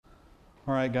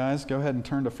All right, guys, go ahead and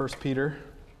turn to 1 Peter.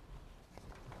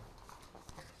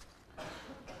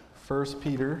 1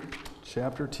 Peter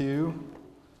chapter 2.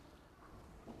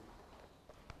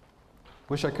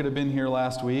 Wish I could have been here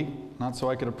last week, not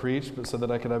so I could have preached, but so that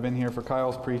I could have been here for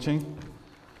Kyle's preaching.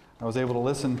 I was able to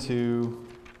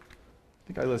I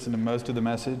think I listened to most of the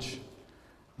message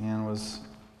and was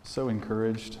so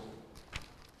encouraged.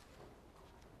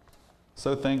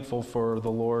 So thankful for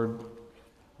the Lord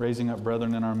raising up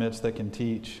brethren in our midst that can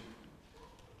teach,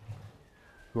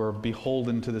 who are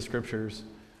beholden to the Scriptures.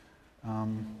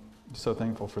 So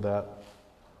thankful for that.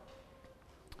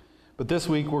 But this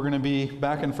week we're going to be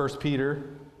back in 1 Peter,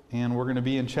 and we're going to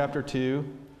be in chapter 2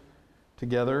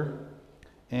 together.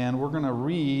 And we're going to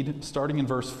read starting in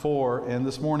verse 4, and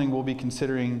this morning we'll be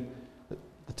considering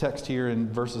the text here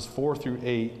in verses 4 through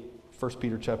 8, 1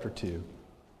 Peter chapter 2.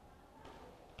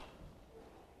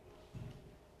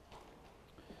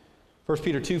 1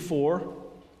 Peter 2:4,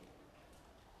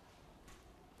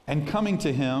 and coming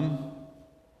to him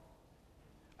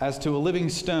as to a living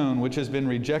stone which has been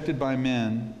rejected by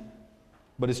men,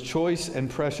 but is choice and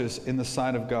precious in the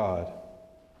sight of God.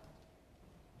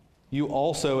 You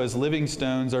also, as living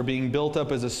stones, are being built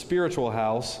up as a spiritual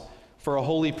house for a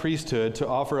holy priesthood to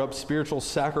offer up spiritual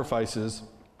sacrifices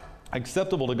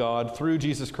acceptable to God through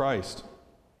Jesus Christ.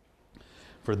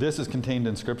 For this is contained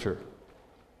in Scripture.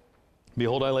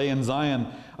 Behold, I lay in Zion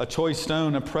a choice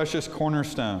stone, a precious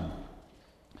cornerstone,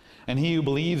 and he who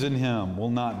believes in him will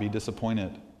not be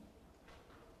disappointed.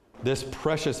 This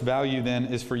precious value then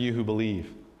is for you who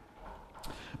believe.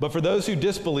 But for those who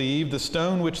disbelieve, the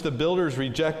stone which the builders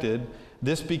rejected,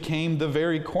 this became the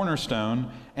very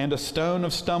cornerstone, and a stone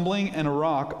of stumbling and a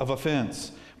rock of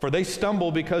offense. For they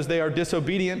stumble because they are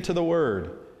disobedient to the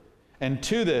word, and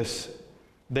to this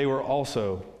they were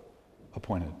also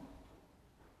appointed.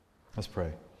 Let's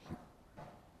pray.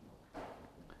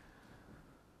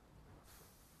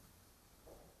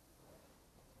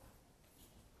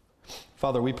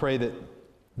 Father, we pray that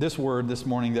this word this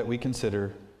morning that we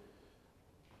consider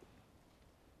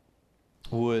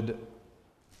would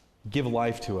give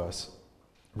life to us,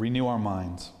 renew our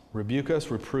minds, rebuke us,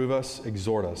 reprove us,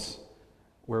 exhort us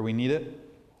where we need it.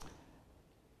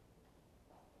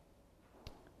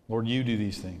 Lord, you do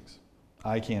these things.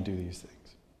 I can't do these things.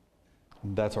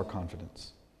 And that's our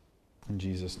confidence. In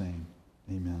Jesus' name,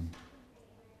 amen.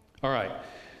 All right,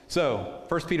 so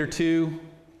 1 Peter 2,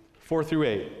 4 through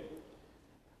 8.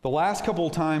 The last couple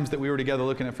of times that we were together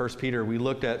looking at 1 Peter, we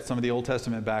looked at some of the Old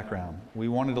Testament background. I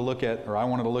wanted to look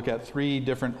at 3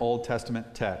 different Old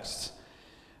Testament texts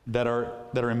that are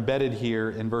embedded here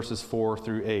in verses 4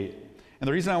 through 8. And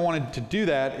the reason I wanted to do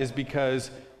that is because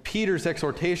Peter's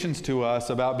exhortations to us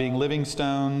about being living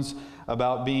stones,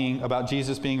 about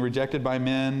Jesus being rejected by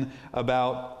men,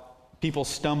 about people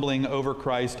stumbling over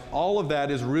Christ, all of that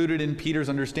is rooted in Peter's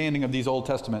understanding of these Old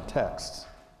Testament texts.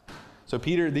 So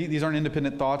Peter, these aren't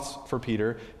independent thoughts for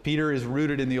Peter. Peter is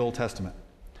rooted in the Old Testament.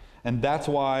 And that's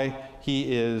why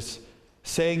he is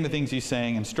saying the things he's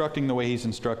saying, instructing the way he's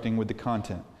instructing with the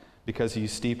content, because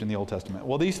he's steeped in the Old Testament.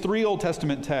 Well, these 3 Old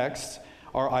Testament texts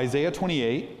are Isaiah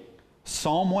 28,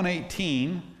 Psalm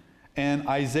 118, and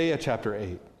Isaiah chapter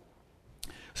 8.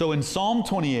 So in Psalm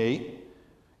 28,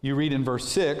 you read in verse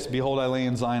 6, Behold, I lay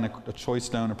in Zion a choice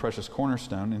stone, a precious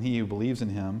cornerstone, and he who believes in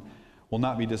him will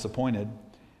not be disappointed.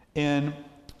 In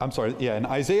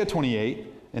Isaiah 28,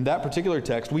 in that particular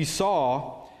text, we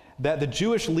saw that the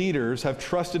Jewish leaders have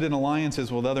trusted in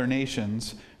alliances with other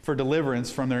nations for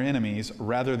deliverance from their enemies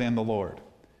rather than the Lord.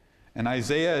 And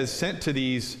Isaiah is sent to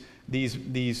these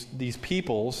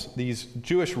peoples, these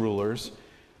Jewish rulers,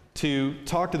 to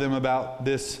talk to them about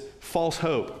this false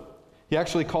hope. He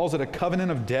actually calls it a covenant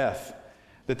of death,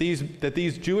 that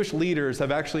these Jewish leaders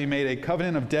have actually made a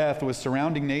covenant of death with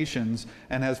surrounding nations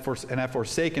and have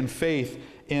forsaken faith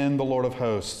in the Lord of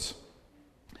hosts.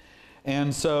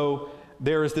 And so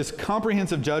there is this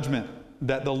comprehensive judgment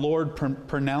that the Lord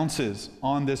pronounces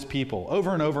on this people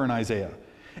over and over in Isaiah.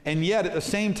 And yet at the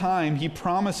same time, he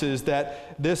promises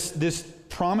that this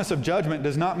promise of judgment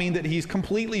does not mean that he's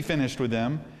completely finished with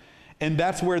them. And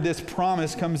that's where this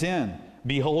promise comes in.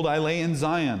 Behold, I lay in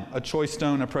Zion a choice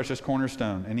stone, a precious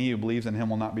cornerstone, and he who believes in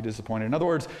him will not be disappointed. In other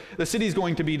words, the city's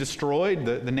going to be destroyed.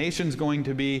 The nation's going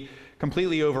to be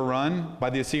completely overrun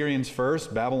by the Assyrians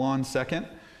first, Babylon second.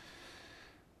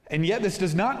 And yet this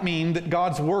does not mean that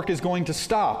God's work is going to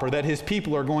stop or that his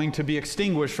people are going to be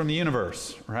extinguished from the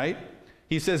universe, right?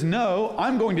 He says, no,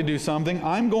 I'm going to do something.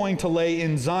 I'm going to lay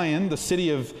in Zion, the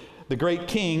city of the great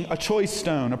king, a choice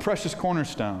stone, a precious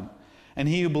cornerstone. And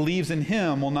he who believes in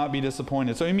him will not be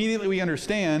disappointed. So immediately we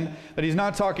understand that he's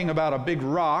not talking about a big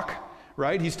rock,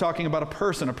 right? He's talking about a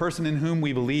person in whom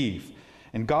we believe.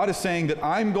 And God is saying that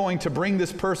I'm going to bring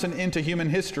this person into human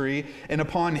history, and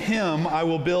upon him I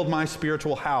will build my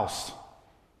spiritual house.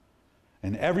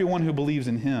 And everyone who believes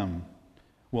in him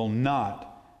will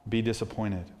not be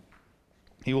disappointed.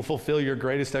 He will fulfill your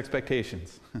greatest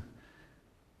expectations,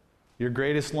 your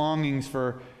greatest longings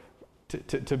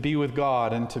to be with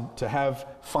God and to have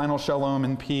final shalom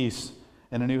and peace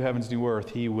and a new heavens, new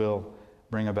earth. He will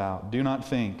bring about. Do not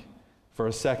think for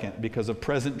a second, because of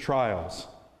present trials,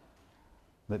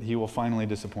 that he will finally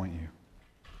disappoint you.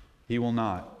 He will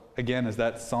not. Again, as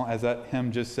that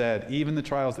hymn just said, even the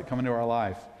trials that come into our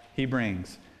life, he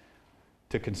brings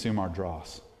to consume our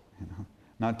dross,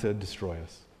 not to destroy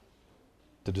us,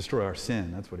 to destroy our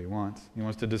sin. That's what he wants. He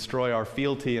wants to destroy our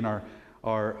fealty and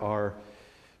our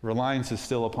reliance is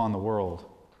still upon the world,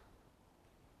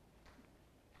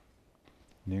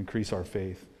 and to increase our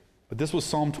faith. But this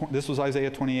was Isaiah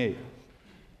 28.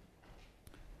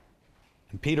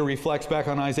 And Peter reflects back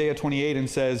on Isaiah 28 and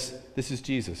says, this is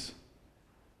Jesus.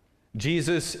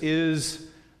 Jesus is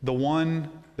the one,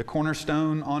 the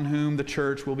cornerstone on whom the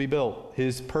church will be built.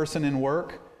 His person and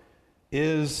work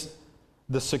is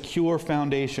the secure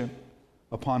foundation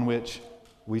upon which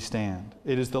we stand.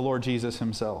 It is the Lord Jesus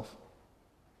himself.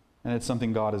 And it's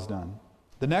something God has done.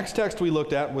 The next text we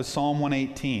looked at was Psalm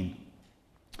 118.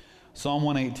 Psalm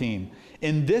 118.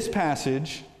 In this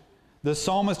passage, the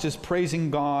psalmist is praising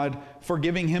God for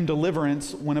giving him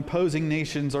deliverance when opposing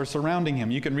nations are surrounding him.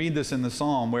 You can read this in the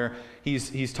psalm where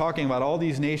he's talking about all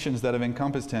these nations that have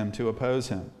encompassed him to oppose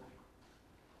him.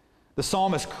 The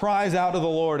psalmist cries out to the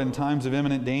Lord in times of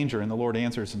imminent danger, and the Lord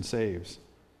answers and saves.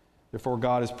 Therefore,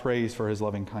 God is praised for his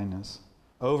loving kindness.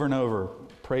 Over and over,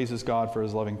 praises God for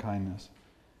his loving kindness.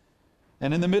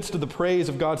 And in the midst of the praise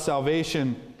of God's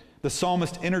salvation, the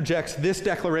psalmist interjects this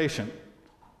declaration.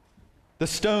 The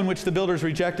stone which the builders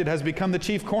rejected has become the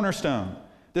chief cornerstone.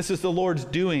 This is the Lord's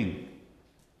doing,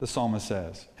 the psalmist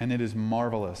says, and it is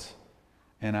marvelous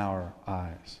in our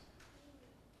eyes.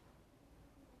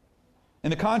 In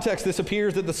the context, this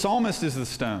appears that the psalmist is the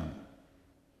stone.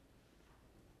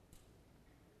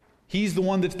 He's the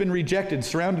one that's been rejected,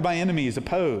 surrounded by enemies,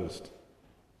 opposed.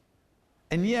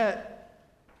 And yet,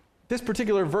 this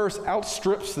particular verse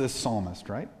outstrips this psalmist,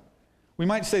 right? We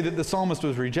might say that the psalmist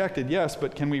was rejected, yes,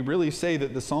 but can we really say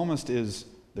that the psalmist is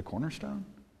the cornerstone?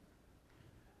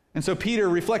 And so Peter,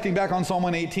 reflecting back on Psalm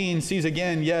 118, sees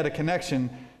again yet a connection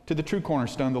to the true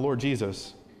cornerstone, the Lord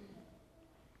Jesus.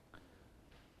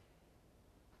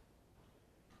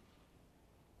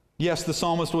 Yes, the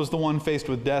psalmist was the one faced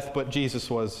with death, but Jesus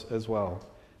was as well.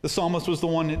 The psalmist was the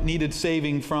one that needed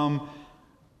saving from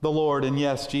the Lord, and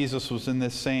yes, Jesus was in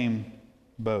this same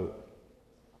boat.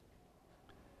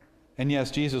 And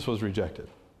yes, Jesus was rejected,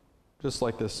 just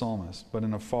like this psalmist, but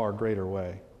in a far greater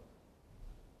way.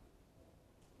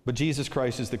 But Jesus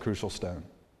Christ is the crucial stone.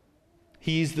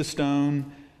 He's the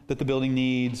stone that the building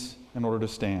needs in order to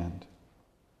stand.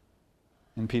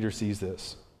 And Peter sees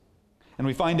this. And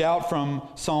we find out from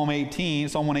Psalm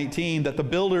 118, that the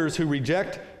builders who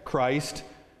reject Christ,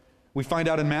 we find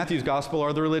out in Matthew's gospel,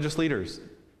 are the religious leaders,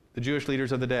 the Jewish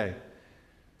leaders of the day,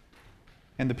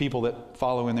 and the people that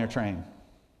follow in their train.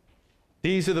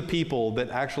 These are the people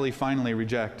that actually finally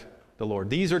reject the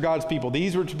Lord. These are God's people.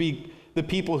 These were to be the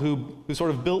people who sort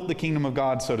of built the kingdom of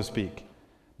God, so to speak.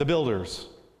 The builders.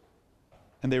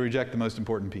 And they reject the most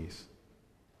important piece.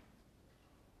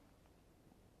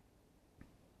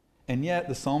 And yet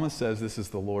the psalmist says this is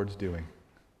the Lord's doing.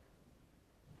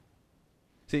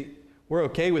 See, we're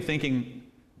okay with thinking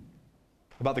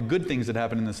about the good things that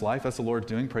happen in this life. That's the Lord's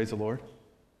doing. Praise the Lord.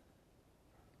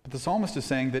 But the psalmist is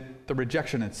saying that the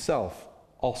rejection itself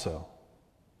also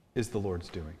is the Lord's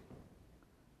doing.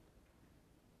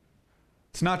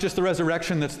 It's not just the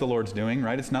resurrection that's the Lord's doing,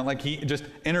 right? It's not like he just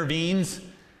intervenes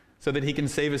so that he can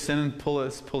save his sin and pull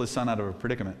his son out of a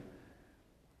predicament.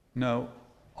 No,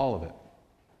 all of it.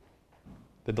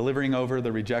 The delivering over,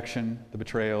 the rejection, the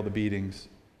betrayal, the beatings,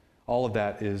 all of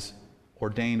that is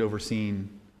ordained,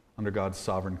 overseen under God's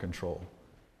sovereign control.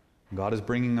 God is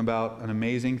bringing about an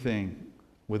amazing thing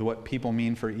with what people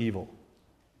mean for evil.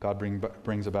 God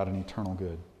brings about an eternal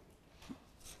good.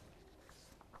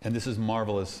 And this is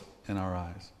marvelous in our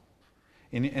eyes.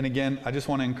 And again, I just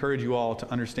want to encourage you all to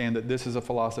understand that this is a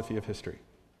philosophy of history.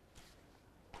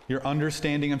 Your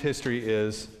understanding of history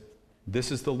is,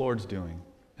 this is the Lord's doing,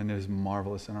 and it is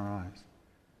marvelous in our eyes.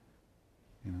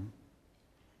 You know,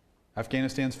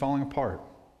 Afghanistan's falling apart.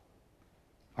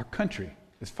 Our country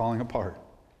is falling apart.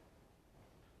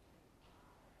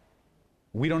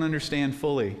 We don't understand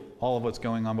fully all of what's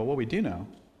going on, but what we do know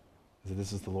is that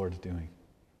this is the Lord's doing.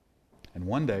 And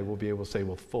one day we'll be able to say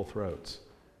with full throats,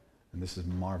 and this is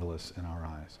marvelous in our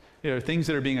eyes. There are things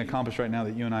that are being accomplished right now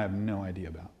that you and I have no idea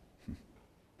about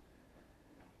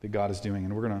that God is doing,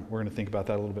 and we're gonna think about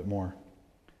that a little bit more.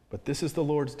 But this is the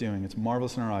Lord's doing. It's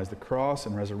marvelous in our eyes. The cross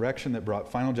and resurrection that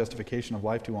brought final justification of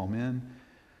life to all men.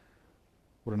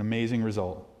 What an amazing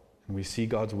result. And we see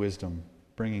God's wisdom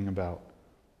bringing about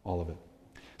all of it.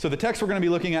 So the text we're going to be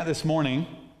looking at this morning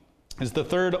is the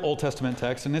third Old Testament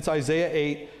text, and it's Isaiah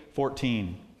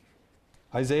 8:14.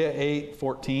 Isaiah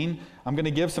 8:14. I'm going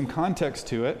to give some context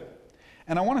to it,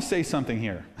 and I want to say something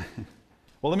here.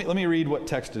 Well, let me read what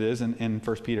text it is in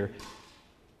 1 Peter,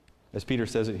 as Peter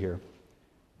says it here.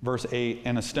 Verse 8,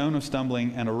 and a stone of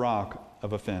stumbling and a rock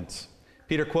of offense.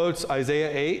 Peter quotes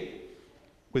Isaiah 8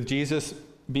 with Jesus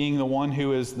being the one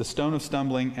who is the stone of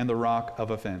stumbling and the rock of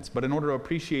offense. But in order to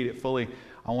appreciate it fully,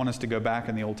 I want us to go back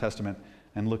in the Old Testament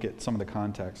and look at some of the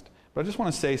context. But I just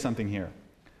want to say something here.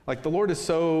 Like, the Lord is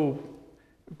so,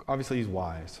 obviously he's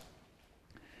wise.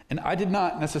 And I did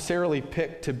not necessarily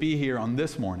pick to be here on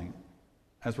this morning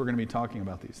as we're going to be talking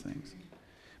about these things.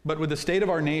 But with the state of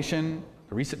our nation,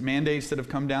 the recent mandates that have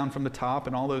come down from the top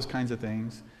and all those kinds of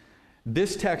things,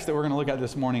 this text that we're going to look at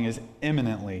this morning is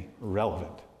eminently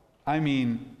relevant. I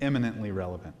mean, eminently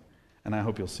relevant. And I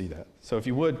hope you'll see that. So if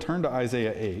you would, turn to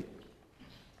Isaiah 8.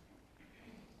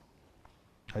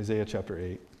 Isaiah chapter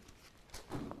 8.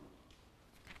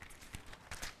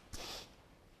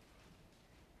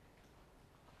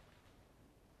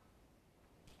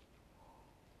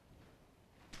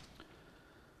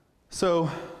 So,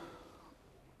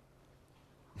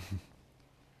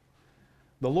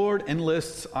 the Lord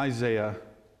enlists Isaiah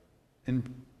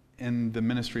in the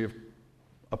ministry of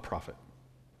a prophet.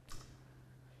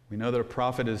 We know that a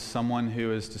prophet is someone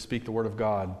who is to speak the word of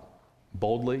God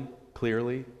boldly,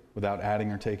 clearly, without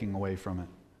adding or taking away from it.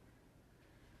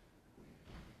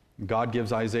 God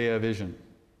gives Isaiah a vision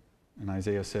in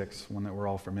Isaiah 6, one that we're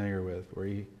all familiar with, where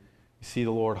you see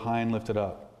the Lord high and lifted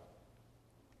up,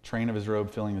 train of his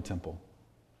robe filling the temple.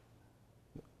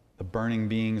 The burning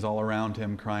beings all around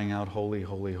him crying out, holy,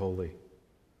 holy, holy.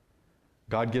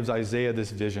 God gives Isaiah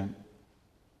this vision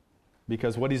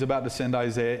because what he's about to send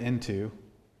Isaiah into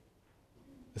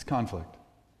is conflict.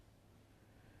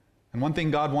 And one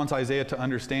thing God wants Isaiah to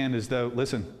understand is, though,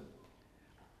 listen,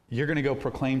 you're going to go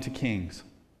proclaim to kings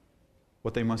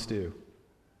what they must do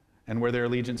and where their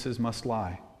allegiances must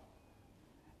lie.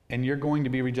 And you're going to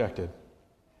be rejected.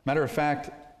 Matter of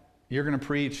fact, you're going to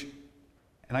preach,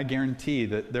 and I guarantee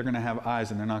that they're going to have eyes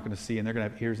and they're not going to see, and they're going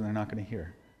to have ears and they're not going to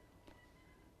hear.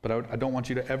 But I don't want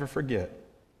you to ever forget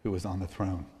who is on the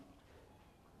throne.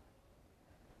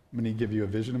 I'm going to give you a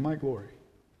vision of my glory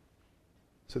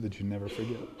so that you never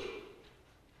forget.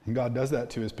 And God does that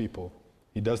to his people.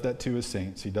 He does that to his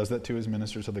saints. He does that to his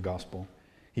ministers of the gospel.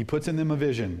 He puts in them a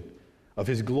vision of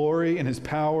his glory and his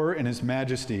power and his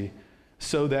majesty,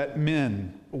 so that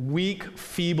men, weak,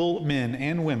 feeble men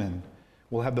and women,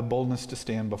 will have the boldness to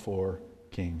stand before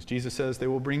kings. Jesus says they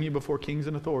will bring you before kings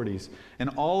and authorities, and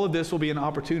all of this will be an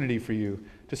opportunity for you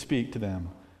to speak to them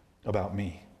about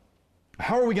me.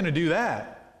 How are we going to do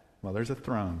that? Well, there's a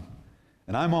throne,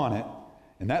 and I'm on it,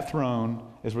 and that throne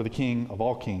is where the King of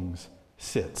all kings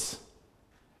sits.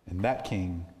 And that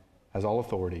king has all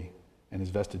authority and has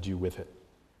vested you with it.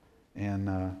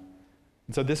 And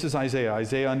so this is Isaiah.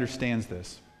 Isaiah understands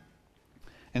this.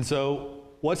 And so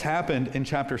what's happened in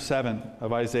chapter 7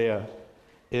 of Isaiah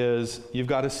is you've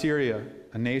got Assyria,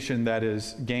 a nation that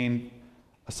has gained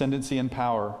ascendancy and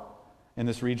power in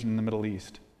this region in the Middle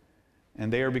East.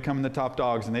 And they are becoming the top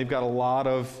dogs, and they've got a lot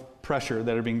of pressure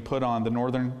that are being put on the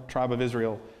northern tribe of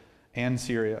Israel and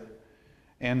Syria.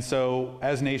 And so,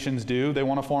 as nations do, they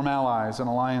want to form allies and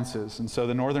alliances. And so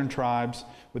the northern tribes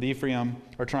with Ephraim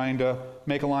are trying to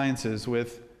make alliances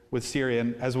with Syria.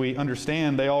 And as we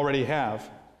understand, they already have.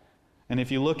 And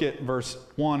if you look at verse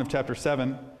 1 of chapter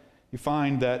 7, you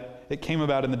find that it came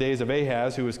about in the days of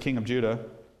Ahaz, who was king of Judah,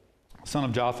 son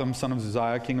of Jotham, son of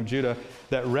Uzziah, king of Judah,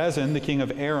 that Rezin, the king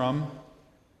of Aram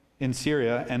in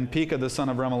Syria, and Pekah, the son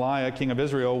of Remaliah, king of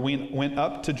Israel, went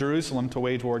up to Jerusalem to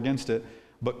wage war against it,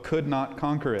 but could not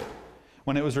conquer it.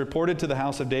 When it was reported to the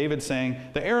house of David, saying,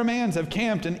 the Arameans have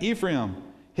camped in Ephraim,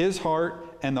 his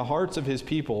heart and the hearts of his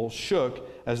people shook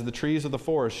as the trees of the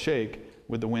forest shake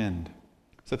with the wind.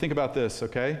 So think about this,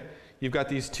 okay? You've got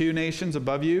these two nations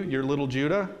above you, your little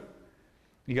Judah.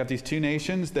 You got these two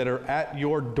nations that are at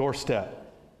your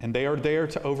doorstep, and they are there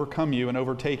to overcome you and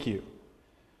overtake you.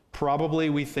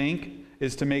 Probably, we think,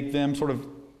 is to make them sort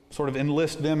of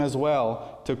enlist them as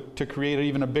well to create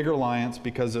even a bigger alliance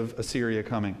because of Assyria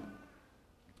coming.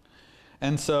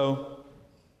 And so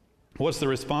What's the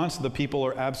response? The people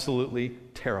are absolutely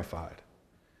terrified.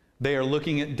 They are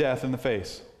looking at death in the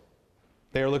face.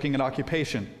 They are looking at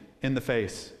occupation in the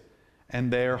face.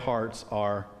 And their hearts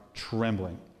are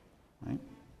trembling. Right?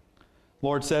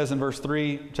 Lord says in verse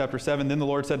 3, chapter 7, Then the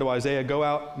Lord said to Isaiah, Go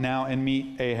out now and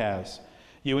meet Ahaz,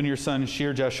 you and your son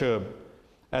Shear-Jashub,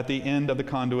 at the end of the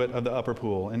conduit of the upper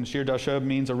pool. And Shear-Jashub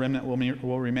means a remnant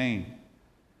will remain.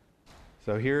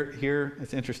 So here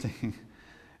it's interesting.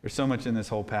 There's so much in this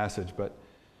whole passage, but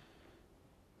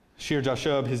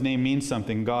Shear-Jashub, his name means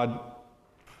something. God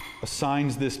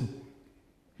assigns this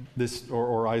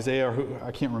or Isaiah, or I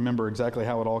can't remember exactly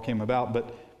how it all came about,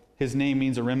 but his name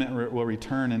means a remnant will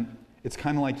return. And it's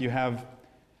kind of like you have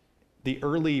the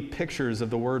early pictures of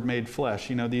the Word made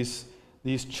flesh. You know, these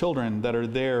children that are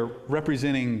there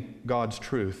representing God's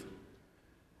truth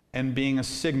and being a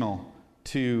signal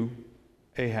to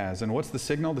Ahaz. And what's the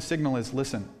signal? The signal is,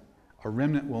 listen, a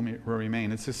remnant will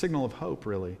remain. It's a signal of hope,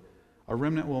 really. A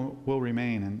remnant will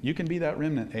remain. And you can be that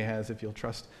remnant, Ahaz, if you'll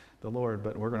trust the Lord,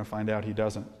 but we're going to find out he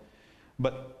doesn't.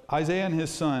 But Isaiah and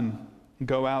his son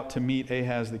go out to meet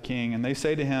Ahaz the king, and they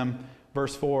say to him,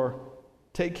 verse 4,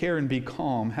 Take care and be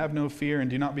calm, have no fear, and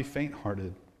do not be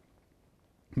faint-hearted,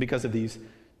 because of these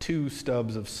 2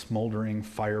 stubs of smoldering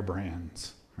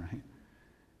firebrands, right?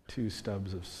 2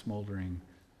 stubs of smoldering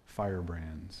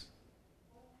firebrands.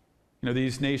 You know,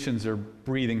 these nations are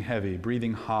breathing heavy,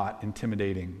 breathing hot,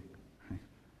 intimidating. Right?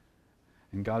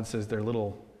 And God says they're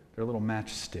little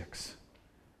matchsticks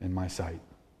in my sight.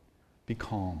 Be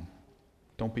calm.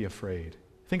 Don't be afraid.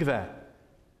 Think of that.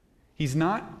 He's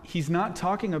not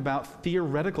talking about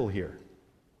theoretical here.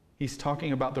 He's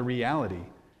talking about the reality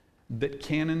that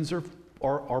cannons are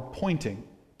pointing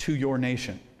to your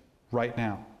nation right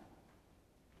now.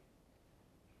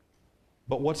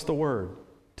 But what's the word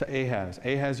to Ahaz?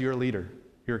 Ahaz, your leader,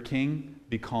 your king,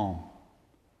 be calm.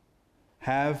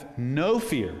 Have no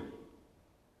fear.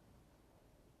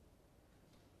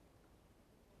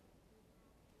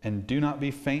 And do not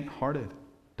be faint-hearted.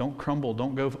 Don't crumble.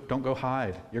 Don't go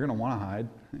hide. You're going to want to hide.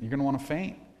 You're going to want to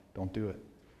faint. Don't do it.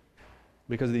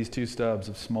 Because of these 2 stubs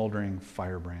of smoldering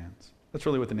firebrands. That's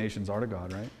really what the nations are to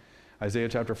God, right? Isaiah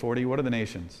chapter 40, what are the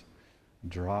nations?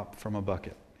 Drop from a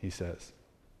bucket, he says.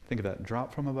 Think of that.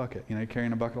 Drop from a bucket. You know, you're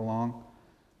carrying a bucket along.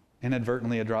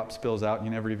 Inadvertently, a drop spills out and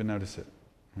you never even notice it.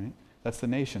 Right? That's the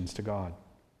nations to God.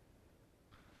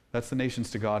 That's the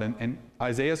nations to God. And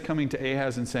Isaiah's coming to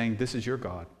Ahaz and saying, this is your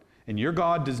God. And your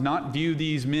God does not view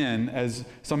these men as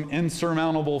some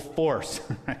insurmountable force.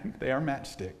 Right? They are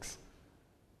matchsticks.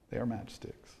 They are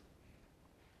matchsticks.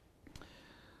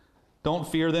 Don't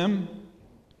fear them,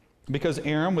 because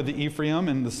Aram with the Ephraim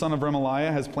and the son of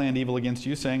Remaliah has planned evil against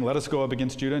you, saying, Let us go up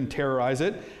against Judah and terrorize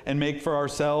it, and make for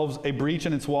ourselves a breach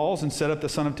in its walls, and set up the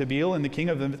son of Tabeel and the king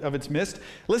of its midst.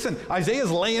 Listen, Isaiah's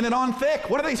laying it on thick.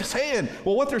 What are they saying?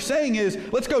 Well, what they're saying is,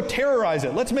 let's go terrorize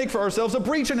it. Let's make for ourselves a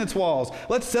breach in its walls.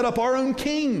 Let's set up our own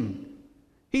king.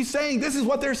 He's saying, this is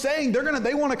what they're saying.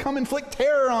 They want to come inflict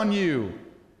terror on you.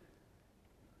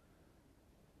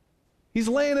 He's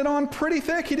laying it on pretty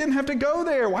thick. He didn't have to go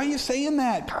there. Why are you saying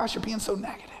that? Gosh, you're being so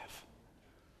negative.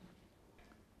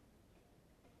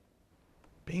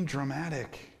 Being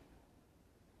dramatic.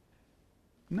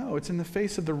 No, it's in the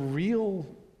face of the real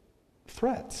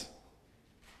threats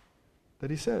that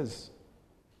he says,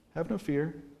 have no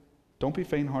fear. Don't be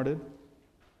faint-hearted.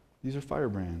 These are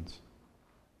firebrands.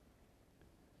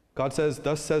 God says,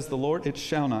 Thus says the Lord, it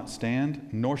shall not stand,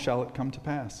 nor shall it come to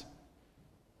pass.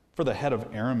 For the head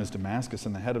of Aram is Damascus,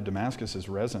 and the head of Damascus is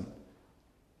Rezin.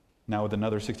 Now with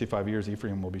another 65 years,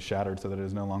 Ephraim will be shattered so that it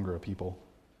is no longer a people.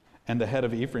 And the head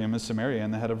of Ephraim is Samaria,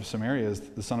 and the head of Samaria is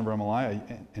the son of Remaliah.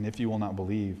 And if you will not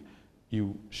believe,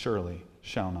 you surely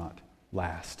shall not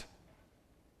last.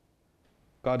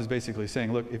 God is basically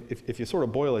saying, look, if you sort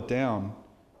of boil it down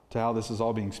to how this is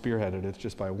all being spearheaded, it's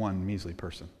just by one measly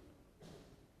person.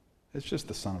 It's just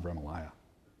the son of Remaliah.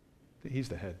 He's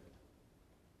the head.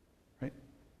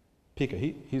 Pekah,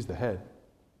 he's the head.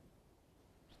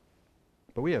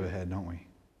 But we have a head, don't we?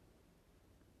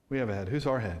 We have a head. Who's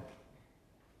our head?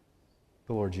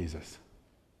 The Lord Jesus,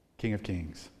 King of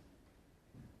Kings.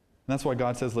 And that's why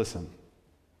God says, listen,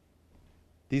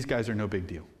 these guys are no big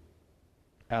deal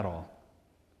at all.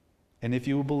 And if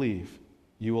you will believe,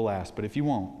 you will ask. But if you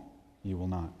won't, you will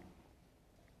not.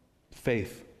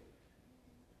 Faith.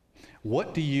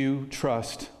 What do you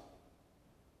trust?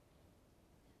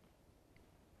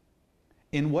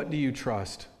 In what do you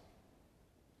trust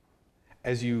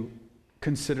as you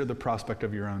consider the prospect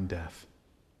of your own death?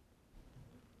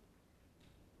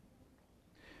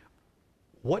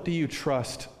 What do you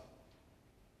trust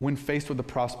when faced with the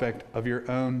prospect of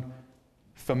your own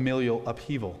familial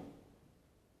upheaval.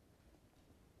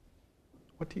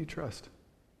 What do you trust?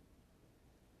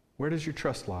 Where does your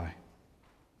trust lie?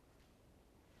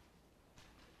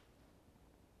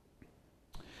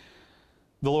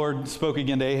 The Lord spoke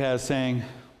again to Ahaz, saying,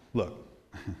 look,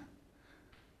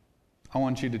 I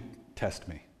want you to test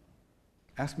me.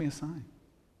 Ask me a sign.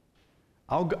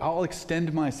 I'll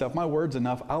extend myself. My word's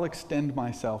enough. I'll extend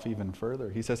myself even further.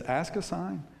 He says, ask a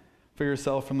sign for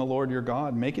yourself from the Lord your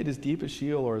God. Make it as deep as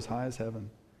Sheol or as high as heaven.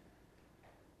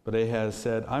 But Ahaz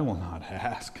said, I will not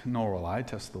ask, nor will I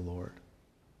test the Lord.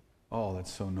 Oh,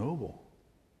 that's so noble.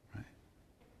 Right?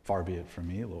 Far be it from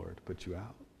me, Lord, put you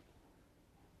out.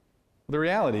 The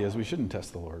reality is we shouldn't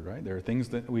test the Lord, right? There are things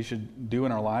that we should do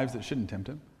in our lives that shouldn't tempt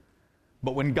him.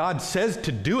 But when God says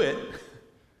to do it,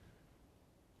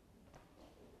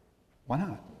 why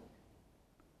not?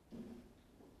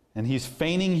 And he's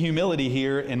feigning humility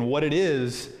here, and what it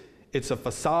is, it's a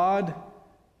facade,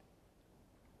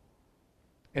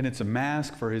 and it's a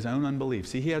mask for his own unbelief.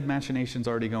 See, he had machinations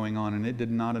already going on, and it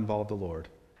did not involve the Lord.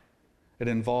 It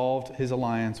involved his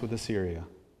alliance with Assyria.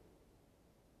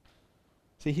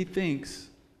 See, he thinks,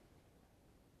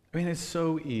 it's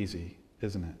so easy,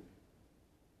 isn't it?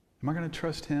 Am I going to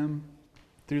trust him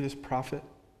through this prophet?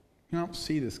 I don't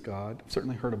see this God. I've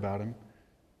certainly heard about him.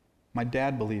 My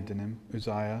dad believed in him,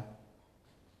 Uzziah.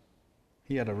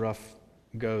 He had a rough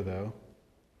go, though.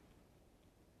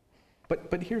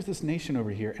 But here's this nation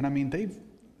over here, and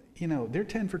they're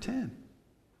 10 for 10,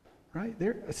 right?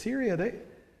 Assyria,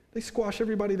 they squash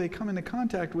everybody they come into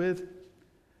contact with.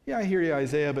 Yeah, I hear you,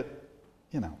 Isaiah, but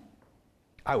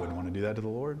I wouldn't want to do that to the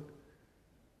Lord.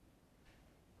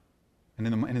 And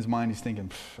in his mind, he's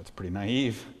thinking, that's pretty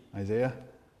naive, Isaiah.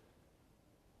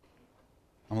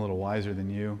 I'm a little wiser than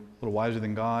you, a little wiser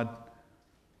than God.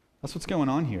 That's what's going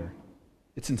on here.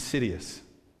 It's insidious.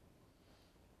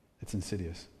 It's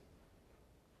insidious.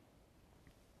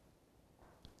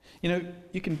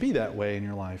 You can be that way in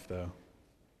your life, though.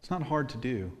 It's not hard to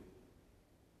do.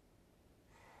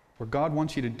 Where God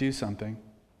wants you to do something,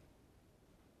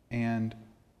 and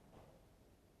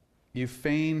you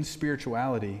feign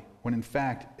spirituality when in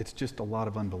fact it's just a lot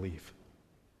of unbelief.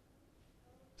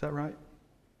 Is that right?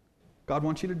 God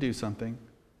wants you to do something,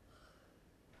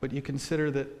 but you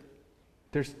consider that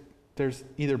there's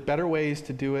either better ways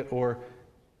to do it, or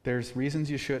there's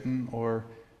reasons you shouldn't, or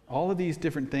all of these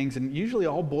different things, and usually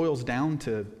all boils down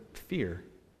to fear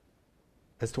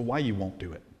as to why you won't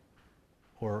do it,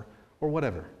 or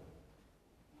whatever.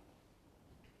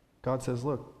 God says,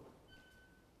 look,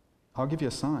 I'll give you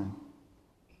a sign.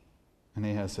 And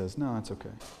Ahaz says, no, it's okay.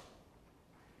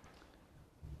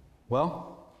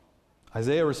 Well,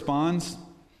 Isaiah responds,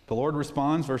 the Lord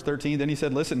responds, verse 13, then he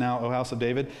said, listen now, O house of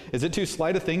David, is it too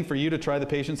slight a thing for you to try the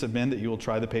patience of men that you will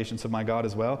try the patience of my God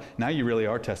as well? Now you really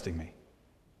are testing me.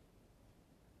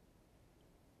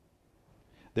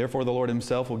 Therefore the Lord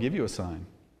himself will give you a sign.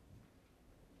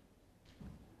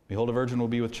 Behold, a virgin will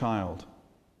be with child.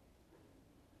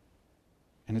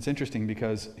 And it's interesting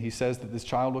because he says that this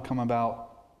child will come about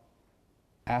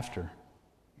after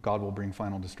God will bring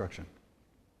final destruction.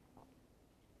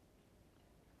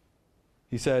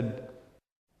 He said,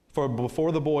 for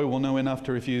before the boy will know enough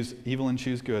to refuse evil and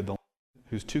choose good, the land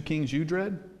whose two kings you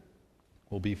dread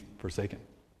will be forsaken.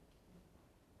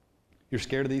 You're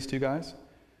scared of these two guys?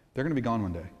 They're going to be gone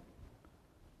one day.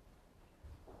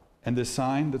 And this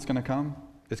sign that's going to come,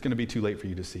 it's going to be too late for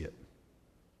you to see it.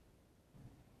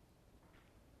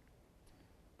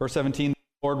 Verse 17, the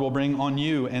Lord will bring on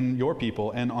you and your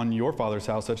people and on your father's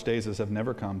house such days as have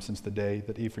never come since the day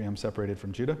that Ephraim separated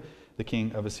from Judah, the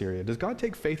king of Assyria. Does God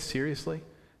take faith seriously?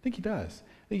 I think he does.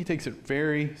 I think he takes it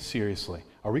very seriously.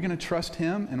 Are we going to trust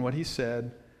him and what he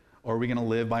said, or are we going to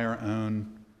live by our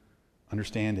own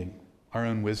understanding, our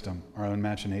own wisdom, our own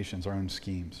machinations, our own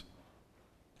schemes?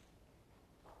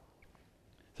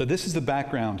 So this is the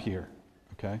background here,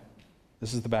 okay?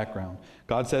 This is the background.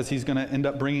 God says he's going to end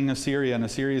up bringing Assyria, and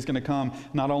Assyria is going to come.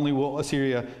 Not only will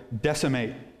Assyria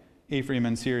decimate Ephraim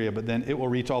and Syria, but then it will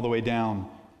reach all the way down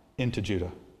into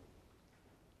Judah.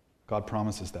 God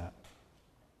promises that.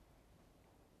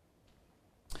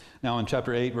 Now in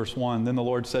chapter 8, verse 1, then the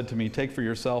Lord said to me, take for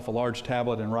yourself a large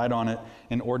tablet and write on it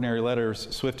in ordinary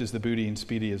letters, swift is the booty and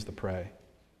speedy is the prey.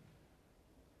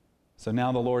 So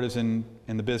now the Lord is in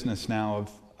the business now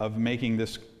of making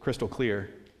this crystal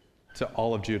clear to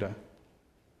all of Judah.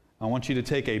 I want you to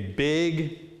take a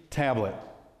big tablet,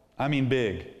 I mean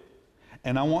big,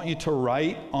 and I want you to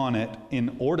write on it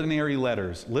in ordinary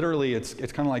letters. Literally, it's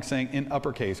kind of like saying in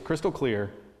uppercase, crystal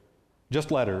clear,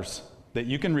 just letters that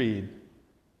you can read.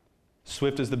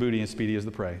 Swift is the booty and speedy is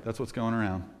the prey. That's what's going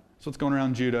around. So what's going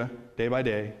around Judah day by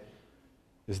day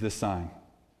is this sign.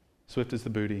 Swift is the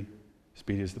booty,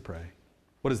 speedy is the prey.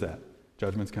 What is that?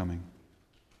 Judgment's coming.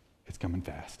 It's coming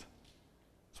fast.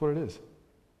 That's what it is.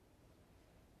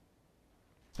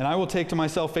 And I will take to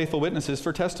myself faithful witnesses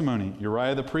for testimony.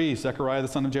 Uriah the priest, Zechariah the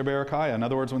son of Jeberechiah. In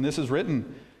other words, when this is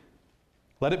written,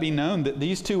 let it be known that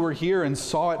these two were here and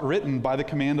saw it written by the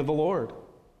command of the Lord.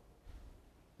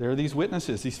 There are these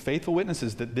witnesses, these faithful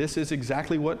witnesses, that this is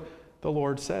exactly what the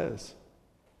Lord says.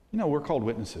 You know, we're called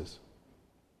witnesses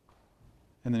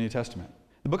in the New Testament.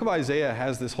 The book of Isaiah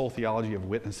has this whole theology of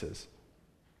witnesses.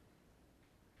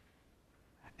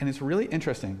 And it's really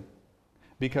interesting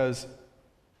because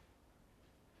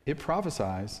it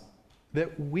prophesies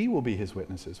that we will be his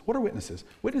witnesses. What are witnesses?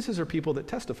 Witnesses are people that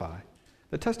testify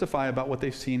about what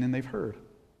they've seen and they've heard,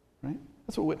 right?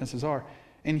 That's what witnesses are.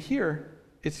 And here,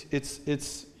 it's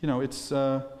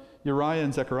Uriah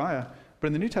and Zechariah, but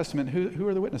in the New Testament, who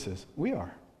are the witnesses? We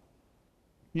are.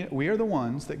 You know, we are the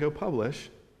ones that go publish,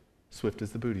 swift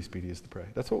is the booty, speedy is the prey.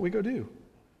 That's what we go do.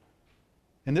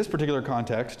 In this particular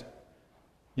context,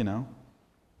 you know,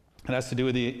 it has to do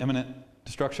with the imminent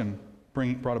destruction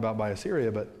brought about by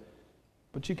Assyria,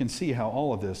 but you can see how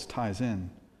all of this ties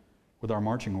in with our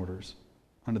marching orders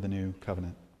under the new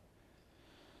covenant.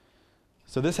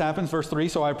 So this happens, verse 3,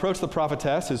 so I approached the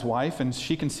prophetess, his wife, and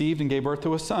she conceived and gave birth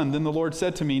to a son. Then the Lord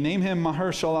said to me, name him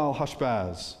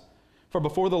Maher-shalal-Hashbaz. For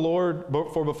before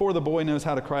the boy knows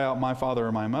how to cry out, my father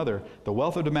or my mother, the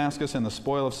wealth of Damascus and the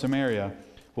spoil of Samaria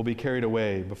will be carried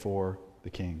away before the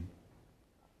king.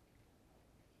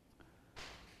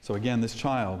 So again, this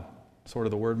child, sort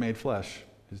of the word made flesh,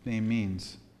 his name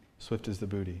means swift is the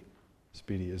booty,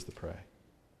 speedy is the prey.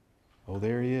 Oh,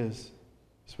 there he is.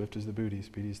 Swift is the booty,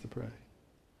 speedy is the prey.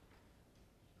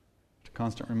 It's a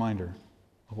constant reminder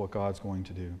of what God's going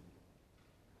to do.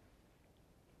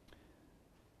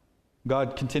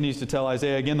 God continues to tell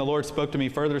Isaiah, again, the Lord spoke to me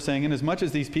further, saying, inasmuch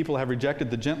as these people have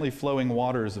rejected the gently flowing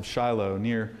waters of Shiloh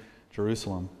near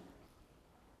Jerusalem,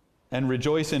 and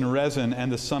rejoice in Rezin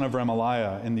and the son of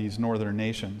Remaliah in these northern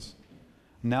nations,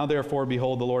 now therefore,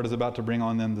 behold, the Lord is about to bring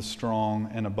on them the strong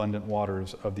and abundant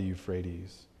waters of the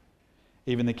Euphrates,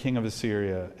 even the king of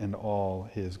Assyria and all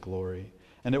his glory.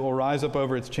 And it will rise up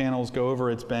over its channels, go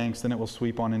over its banks, then it will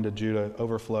sweep on into Judah,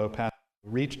 overflow, pass,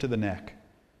 reach to the neck,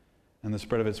 and the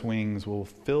spread of its wings will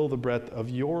fill the breadth of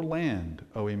your land,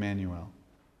 O Emmanuel.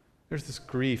 There's this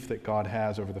grief that God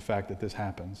has over the fact that this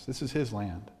happens. This is his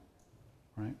land,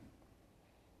 right?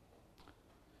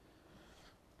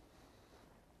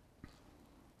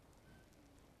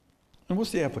 And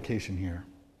what's the application here?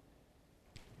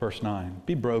 Verse 9,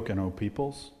 be broken, O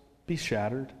peoples, be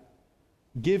shattered.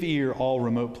 Give ear, all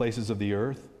remote places of the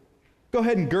earth. Go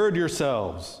ahead and gird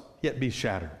yourselves, yet be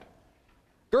shattered.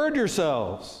 Gird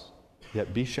yourselves,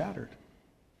 yet be shattered.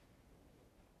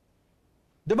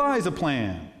 Devise a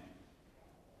plan,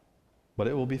 but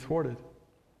it will be thwarted.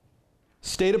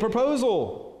 State a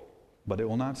proposal, but it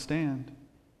will not stand.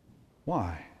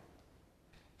 Why?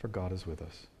 For God is with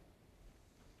us.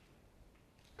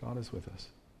 God is with us.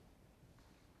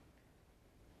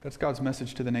 That's God's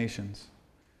message to the nations.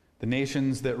 The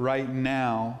nations that right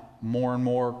now, more and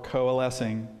more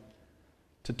coalescing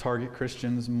to target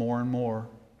Christians more and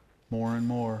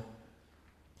more,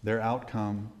 their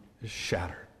outcome is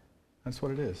shattered. That's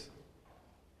what it is.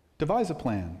 Devise a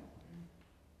plan.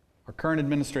 Our current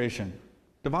administration,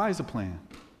 devise a plan,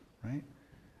 right?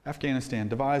 Afghanistan,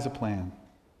 devise a plan.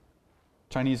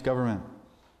 Chinese government,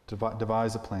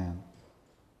 devise a plan.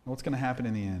 And what's going to happen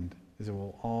in the end is it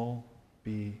will all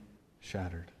be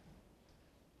shattered.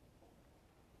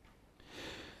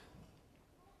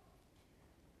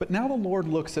 But now the Lord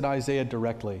looks at Isaiah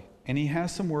directly, and he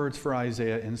has some words for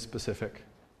Isaiah in specific.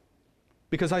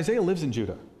 Because Isaiah lives in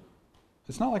Judah.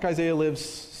 It's not like Isaiah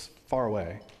lives far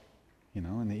away,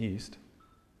 in the east,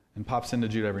 and pops into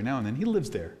Judah every now and then. He lives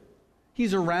there.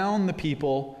 He's around the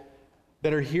people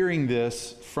that are hearing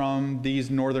this from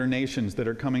these northern nations that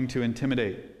are coming to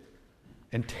intimidate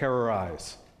and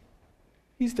terrorize.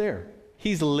 He's there.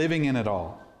 He's living in it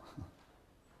all.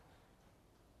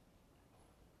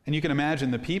 And you can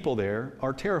imagine the people there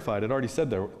are terrified. It already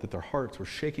said that their hearts were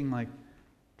shaking like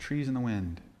trees in the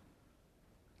wind.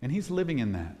 And he's living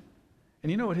in that.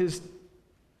 And you know what his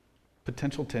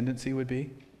potential tendency would be?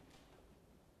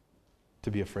 To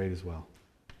be afraid as well.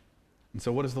 And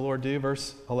so what does the Lord do?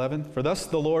 Verse 11, for thus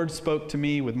the Lord spoke to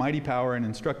me with mighty power and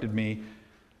instructed me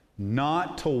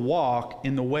not to walk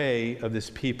in the way of this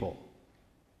people.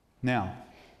 Now,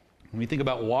 when we think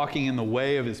about walking in the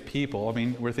way of his people,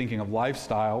 we're thinking of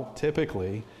lifestyle,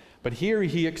 typically. But here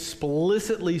he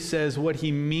explicitly says what he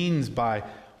means by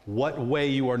what way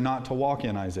you are not to walk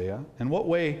in, Isaiah. And what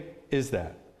way is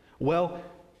that? Well,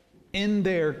 in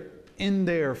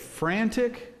their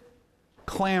frantic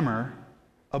clamor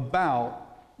about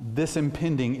this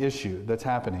impending issue that's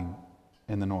happening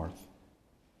in the north.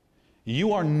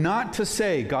 You are not to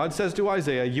say, God says to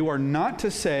Isaiah, you are not to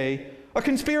say a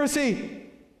conspiracy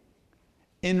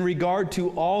in regard to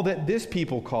all that this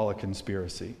people call a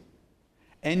conspiracy.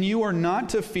 And you are not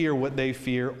to fear what they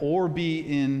fear or be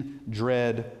in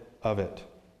dread of it.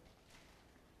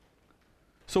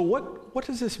 So what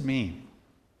does this mean?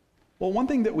 Well, one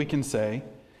thing that we can say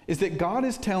is that God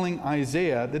is telling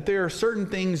Isaiah that there are certain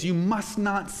things you must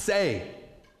not say.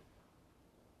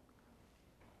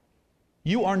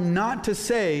 You are not to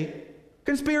say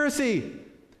conspiracy.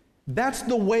 That's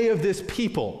the way of this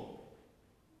people.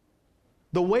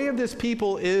 The way of this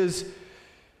people is,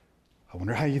 I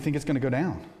wonder how you think it's going to go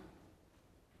down.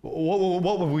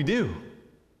 What would we do?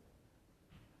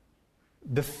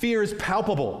 The fear is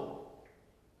palpable.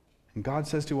 And God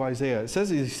says to Isaiah,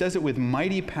 he says it with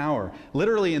mighty power.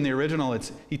 Literally in the original,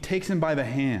 he takes him by the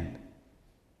hand.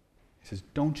 He says,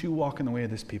 don't you walk in the way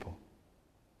of this people.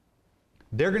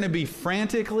 They're going to be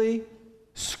frantically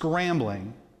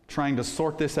scrambling, trying to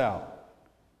sort this out.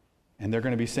 And they're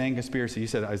going to be saying conspiracy. He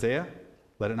said, Isaiah,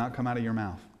 let it not come out of your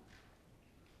mouth.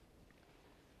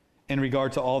 In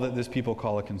regard to all that this people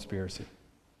call a conspiracy.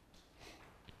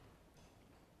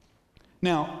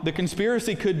 Now, the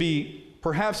conspiracy could be,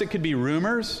 perhaps it could be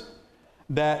rumors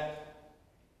that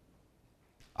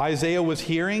Isaiah was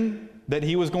hearing that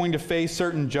he was going to face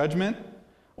certain judgment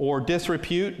or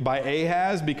disrepute by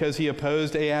Ahaz because he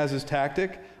opposed Ahaz's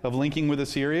tactic of linking with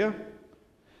Assyria.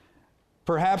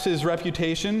 Perhaps his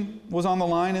reputation was on the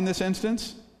line in this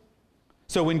instance.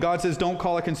 So when God says don't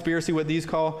call a conspiracy what these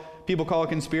people call a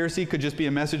conspiracy, could just be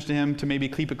a message to him to maybe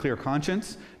keep a clear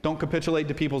conscience. Don't capitulate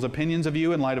to people's opinions of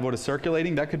you in light of what is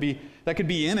circulating. That could be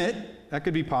in it. That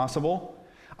could be possible.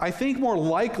 I think more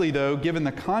likely, though, given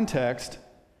the context,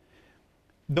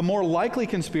 the more likely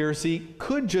conspiracy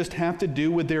could just have to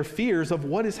do with their fears of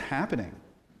what is happening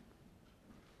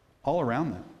all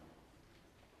around them.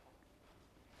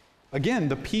 Again,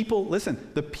 the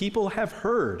people have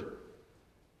heard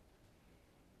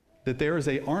that there is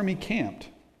an army camped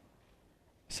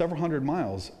several hundred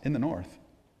miles in the north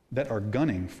that are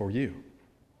gunning for you.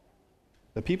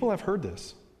 The people have heard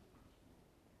this.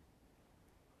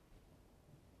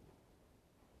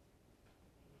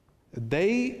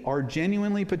 They are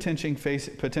genuinely potentially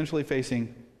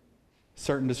facing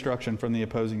certain destruction from the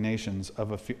opposing nations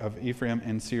of Ephraim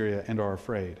and Syria and are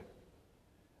afraid.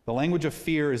 The language of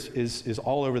fear is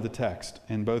all over the text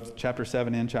in both chapter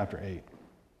 7 and chapter 8.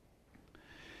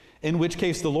 In which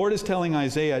case, the Lord is telling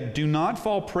Isaiah, do not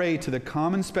fall prey to the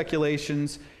common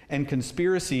speculations and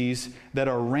conspiracies that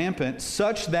are rampant,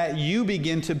 such that you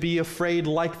begin to be afraid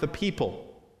like the people.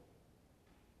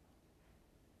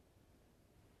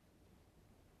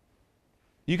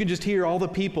 You can just hear all the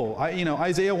people,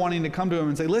 Isaiah wanting to come to him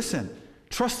and say, listen,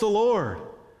 trust the Lord,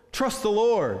 trust the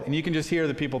Lord. And you can just hear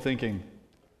the people thinking,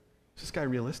 is this guy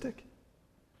realistic?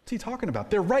 What's he talking about?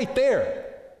 They're right there.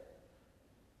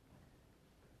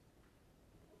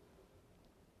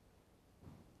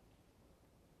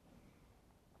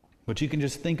 But you can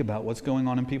just think about what's going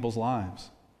on in people's lives.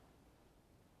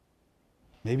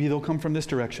 Maybe they'll come from this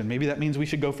direction. Maybe that means we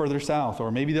should go further south.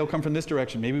 Or maybe they'll come from this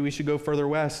direction. Maybe we should go further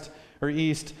west or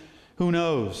east. Who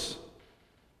knows?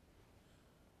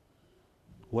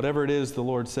 Whatever it is, the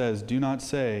Lord says, do not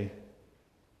say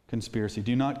conspiracy.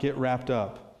 Do not get wrapped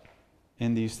up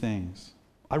in these things.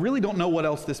 I really don't know what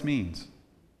else this means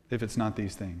if it's not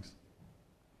these things.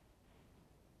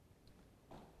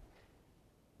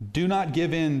 Do not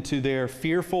give in to their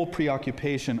fearful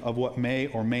preoccupation of what may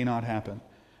or may not happen.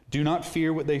 Do not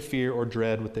fear what they fear or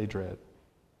dread what they dread.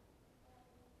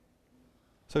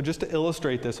 So just to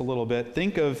illustrate this a little bit,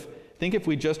 think if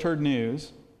we just heard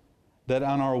news that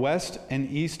on our west and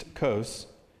east coasts,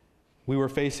 we were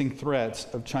facing threats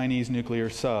of Chinese nuclear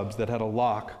subs that had a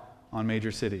lock on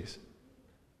major cities.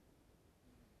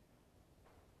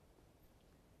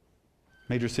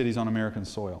 Major cities on American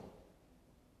soil.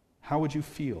 How would you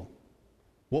feel?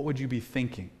 What would you be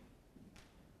thinking?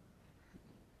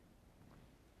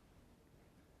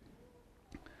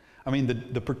 I mean,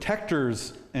 the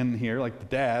protectors in here, like the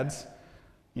dads,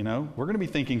 we're going to be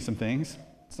thinking some things,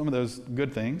 some of those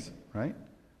good things, right?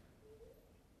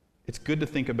 It's good to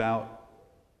think about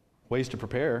ways to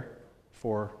prepare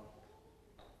for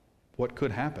what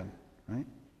could happen, right?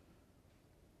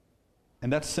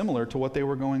 And that's similar to what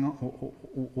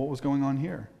what was going on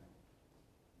here.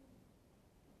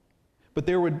 But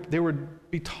there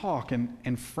would be talk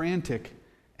and frantic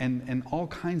and all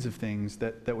kinds of things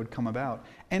that would come about.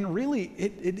 And really,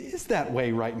 it is that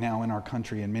way right now in our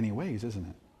country in many ways, isn't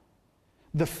it?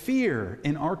 The fear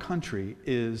in our country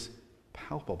is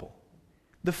palpable.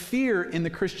 The fear in the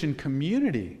Christian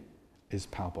community is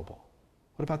palpable.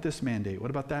 What about this mandate? What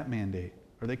about that mandate?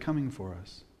 Are they coming for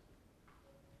us?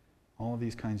 All of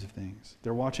these kinds of things.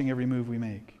 They're watching every move we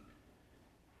make.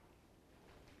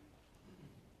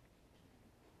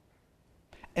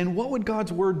 And what would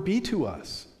God's word be to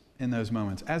us in those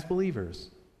moments as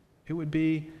believers? It would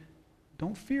be,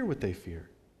 don't fear what they fear.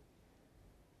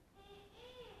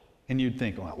 And you'd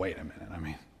think, well, wait a minute. I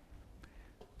mean,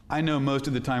 I know most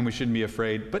of the time we shouldn't be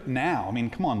afraid, but now, I mean,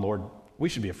 come on, Lord, we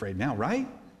should be afraid now, right?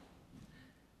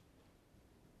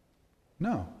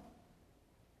 No.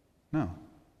 No,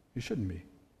 you shouldn't be.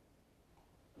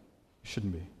 You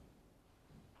shouldn't be.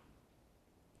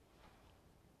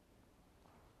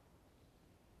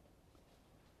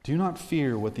 Do not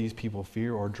fear what these people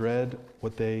fear or dread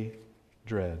what they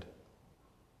dread.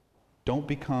 Don't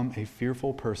become a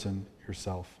fearful person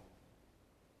yourself.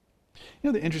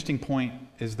 You know, the interesting point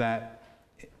is that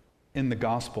in the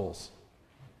Gospels,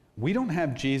 we don't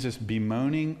have Jesus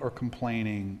bemoaning or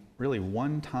complaining really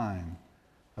one time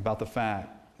about the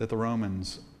fact that the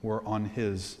Romans were on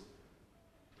his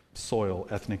soil,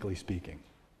 ethnically speaking.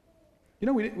 You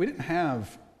know, we don't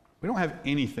have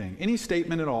anything, any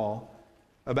statement at all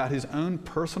about his own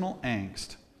personal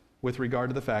angst with regard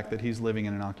to the fact that he's living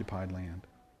in an occupied land.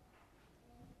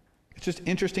 It's just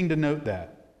interesting to note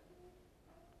that.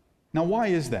 Now, why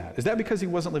is that? Is that because he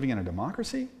wasn't living in a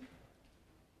democracy?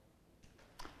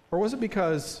 Or was it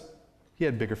because he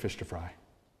had bigger fish to fry?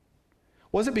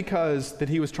 Was it because that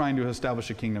he was trying to establish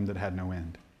a kingdom that had no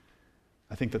end?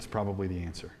 I think that's probably the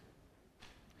answer.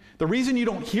 The reason you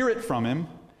don't hear it from him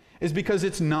is because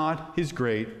it's not his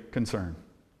great concern.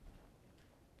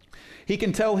 He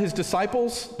can tell his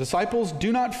disciples,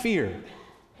 do not fear.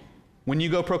 When you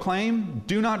go proclaim,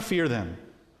 do not fear them.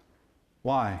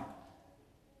 Why?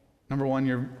 Number one,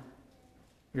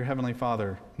 your heavenly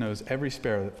Father knows every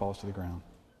sparrow that falls to the ground.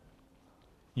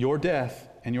 Your death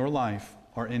and your life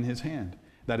are in his hand.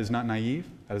 That is not naive.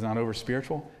 That is not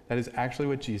over-spiritual. That is actually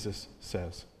what Jesus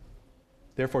says.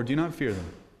 Therefore, do not fear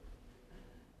them.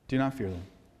 Do not fear them.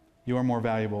 You are more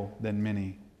valuable than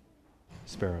many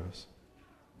sparrows.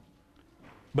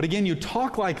 But again, you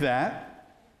talk like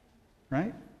that,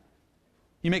 right?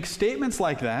 You make statements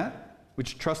like that,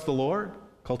 which trust the Lord,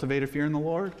 cultivate a fear in the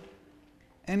Lord,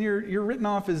 and you're written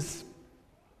off as,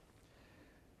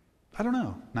 I don't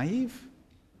know, naive?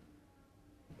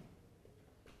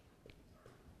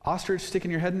 Ostrich sticking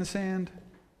your head in the sand,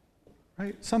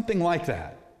 right? Something like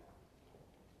that.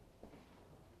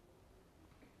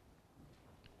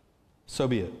 So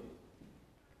be it.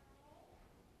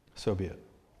 So be it.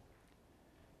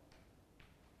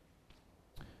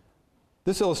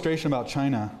 This illustration about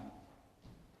China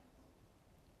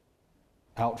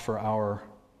out for our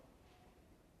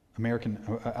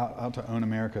out to own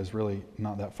America is really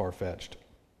not that far-fetched.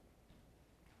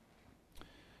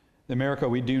 The America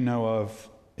we do know of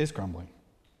is crumbling.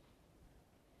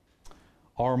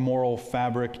 Our moral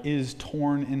fabric is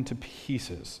torn into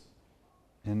pieces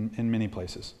in many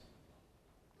places.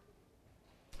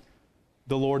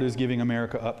 The Lord is giving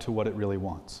America up to what it really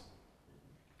wants.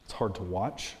 It's hard to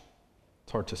watch.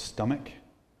 It's hard to stomach.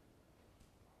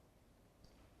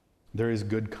 There is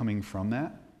good coming from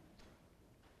that.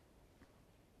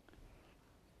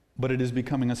 But it is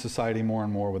becoming a society more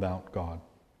and more without God.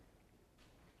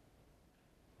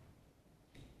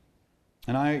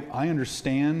 And I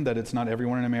understand that it's not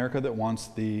everyone in America that wants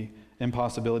the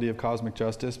impossibility of cosmic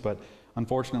justice, but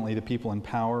unfortunately the people in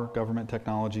power, government,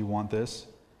 technology want this.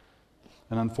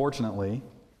 And unfortunately,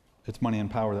 it's money and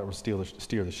power that will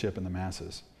steer the ship and the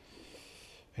masses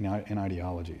and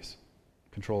ideologies,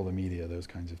 control the media, those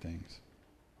kinds of things.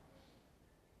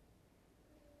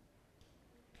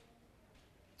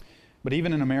 But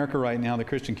even in America right now, the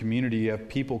Christian community, you have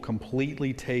people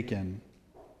completely taken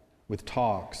with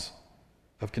talks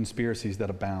of conspiracies that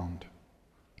abound,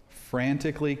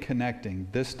 frantically connecting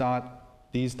this dot,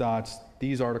 these dots,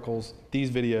 these articles, these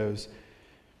videos,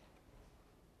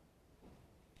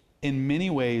 in many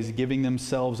ways giving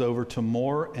themselves over to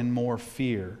more and more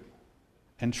fear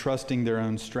and trusting their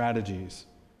own strategies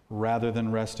rather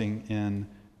than resting in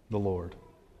the Lord.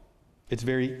 It's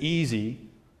very easy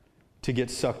to get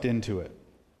sucked into it.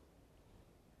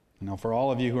 Now, for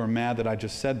all of you who are mad that I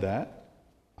just said that,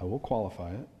 I will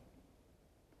qualify it.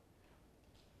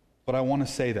 But I want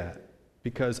to say that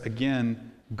because,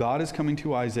 again, God is coming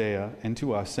to Isaiah and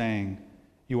to us saying,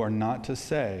 you are not to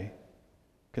say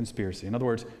conspiracy. In other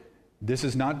words, This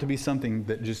is not to be something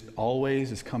that just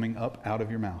always is coming up out of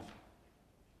your mouth.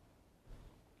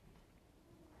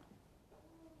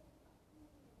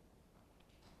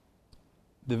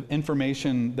 The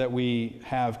information that we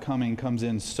have comes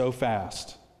in so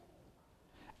fast.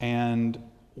 And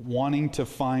wanting to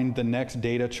find the next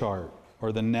data chart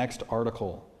or the next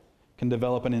article can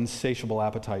develop an insatiable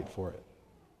appetite for it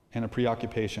and a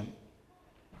preoccupation.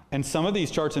 And some of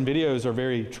these charts and videos are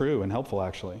very true and helpful,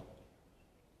 actually.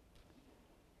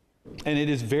 And it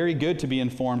is very good to be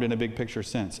informed in a big picture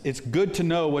sense. It's good to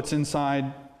know what's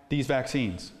inside these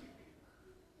vaccines.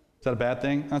 Is that a bad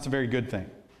thing? That's a very good thing.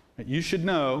 You should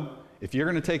know, if you're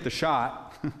going to take the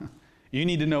shot, you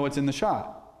need to know what's in the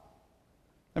shot.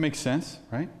 That makes sense,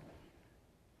 right?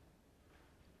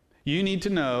 You need to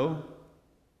know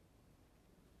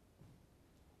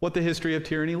what the history of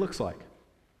tyranny looks like.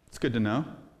 It's good to know,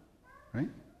 right?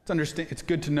 It's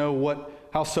good to know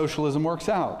how socialism works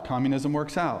out, communism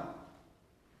works out.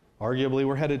 Arguably,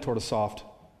 we're headed toward a soft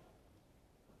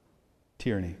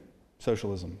tyranny,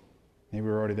 socialism. Maybe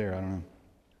we're already there, I don't know.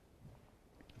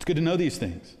 It's good to know these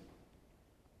things.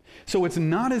 So it's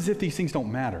not as if these things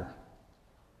don't matter,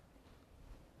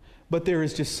 but there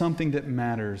is just something that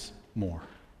matters more.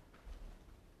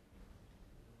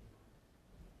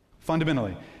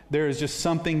 Fundamentally, there is just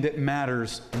something that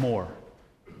matters more.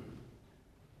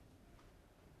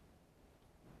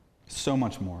 So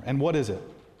much more. And what is it?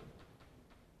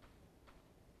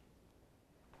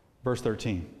 Verse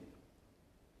 13.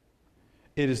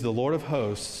 It is the Lord of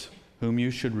hosts whom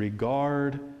you should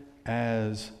regard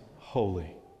as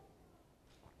holy.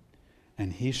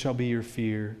 And he shall be your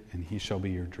fear, and he shall be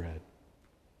your dread.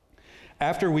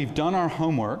 After we've done our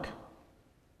homework,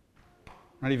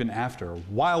 not even after,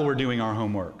 while we're doing our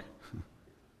homework,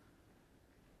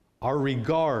 our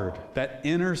regard, that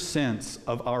inner sense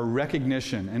of our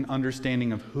recognition and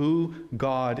understanding of who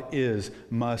God is,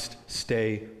 must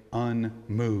stay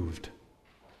unmoved.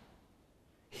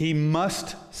 He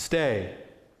must stay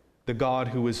the God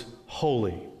who is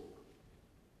holy.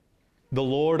 The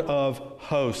Lord of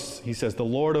hosts, he says, the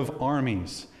Lord of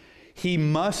armies. He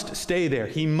must stay there.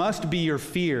 He must be your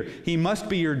fear. He must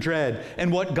be your dread.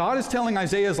 And what God is telling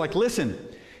Isaiah is like, listen,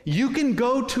 you can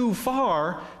go too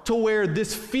far to where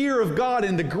this fear of God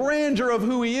and the grandeur of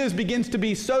who he is begins to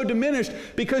be so diminished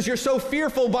because you're so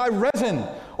fearful by Rezin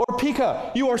or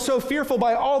Pekah. You are so fearful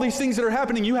by all these things that are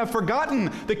happening. You have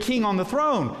forgotten the king on the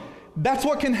throne. That's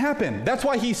what can happen. That's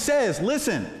why he says,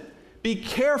 listen, be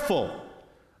careful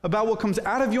about what comes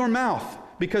out of your mouth,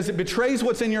 because it betrays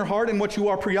what's in your heart and what you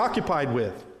are preoccupied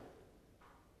with.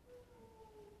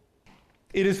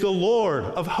 It is the Lord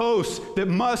of hosts that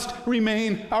must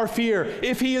remain our fear.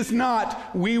 If he is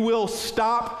not, we will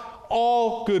stop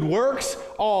all good works,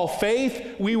 all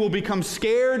faith. We will become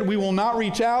scared. We will not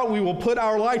reach out. We will put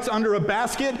our lights under a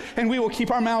basket, and we will keep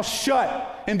our mouths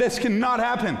shut. And this cannot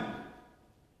happen.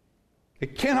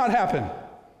 It cannot happen.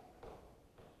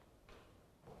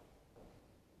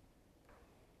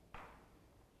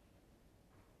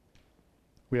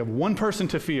 We have one person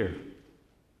to fear,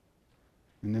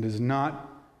 and it is not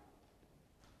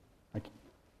like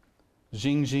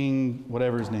Xi,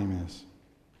 whatever his name is,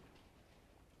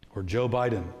 or Joe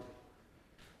Biden.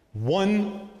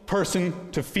 One person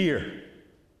to fear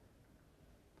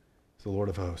is the Lord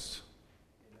of hosts.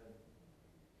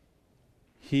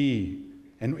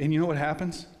 And you know what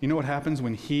happens? You know what happens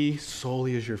when he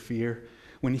solely is your fear?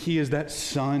 When he is that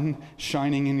sun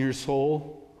shining in your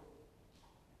soul?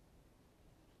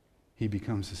 He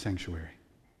becomes the sanctuary.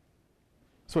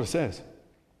 That's what it says.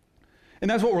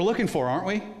 And that's what we're looking for, aren't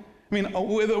we? I mean,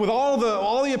 with all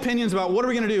the opinions about what are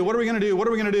we going to do, what are we going to do, what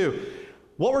are we going to do,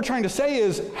 what we're trying to say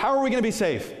is, how are we going to be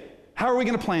safe? How are we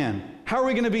going to plan? How are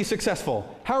we going to be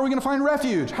successful? How are we going to find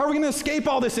refuge? How are we going to escape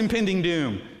all this impending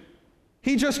doom?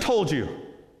 He just told you.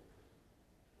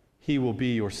 He will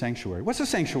be your sanctuary. What's a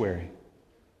sanctuary?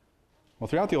 Well,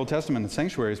 throughout the Old Testament, the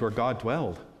sanctuary is where God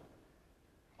dwelled.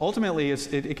 Ultimately,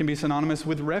 it can be synonymous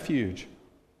with refuge.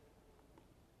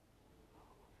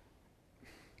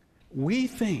 We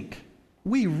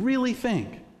really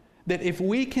think that if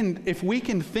we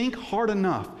can think hard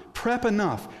enough, prep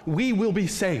enough, we will be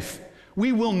safe.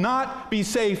 We will not be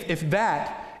safe if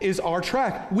that is our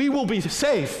track. We will be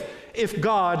safe if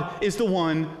God is the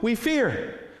one we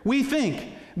fear. We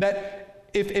think that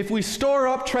if we store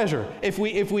up treasure, if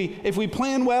we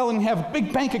plan well and have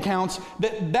big bank accounts,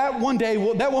 that one day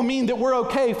will mean that we're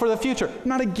okay for the future. I'm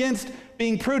not against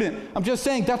being prudent. I'm just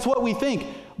saying that's what we think.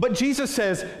 But Jesus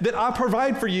says that I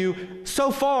provide for you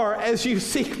so far as you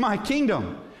seek my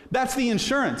kingdom. That's the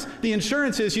insurance. The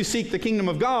insurance is you seek the kingdom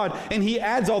of God, and he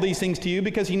adds all these things to you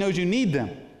because he knows you need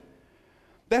them.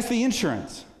 That's the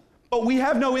insurance. But we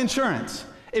have no insurance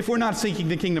if we're not seeking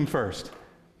the kingdom first.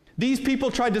 These people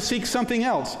tried to seek something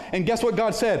else. And guess what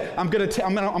God said? I'm going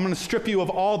to strip you of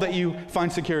all that you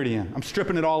find security in. I'm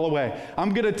stripping it all away.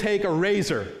 I'm going to take a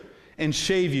razor and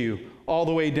shave you all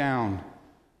the way down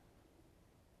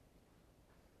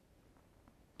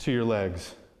to your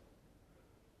legs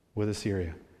with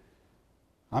Assyria.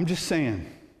 I'm just saying,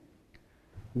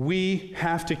 we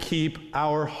have to keep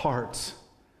our hearts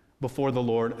before the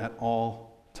Lord at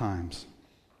all times.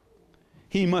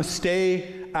 He must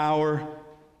stay our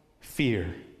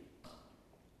fear,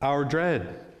 our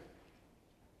dread.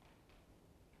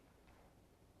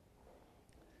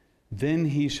 Then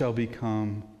he shall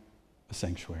become a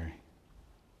sanctuary.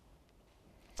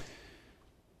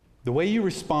 The way you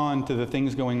respond to the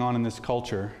things going on in this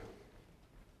culture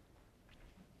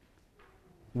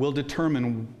will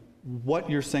determine what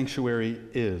your sanctuary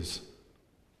is.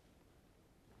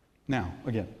 Now,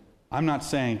 again, I'm not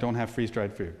saying don't have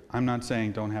freeze-dried food. I'm not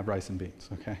saying don't have rice and beans,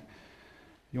 okay?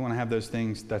 You want to have those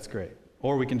things, that's great.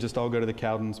 Or we can just all go to the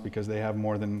Cowdens because they have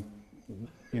more than,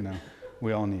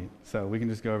 we all need. So we can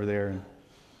just go over there and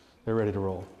they're ready to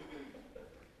roll.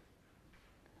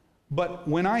 But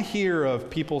when I hear of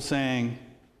people saying,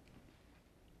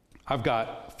 I've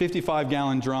got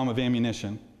 55-gallon drum of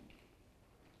ammunition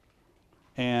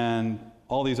and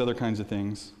all these other kinds of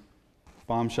things,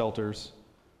 bomb shelters,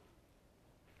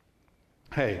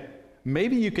 hey,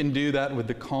 maybe you can do that with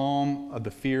the calm of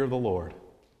the fear of the Lord.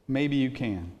 Maybe you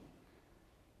can.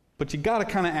 But you got to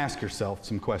kind of ask yourself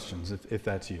some questions if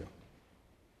that's you.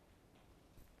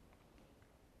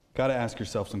 Got to ask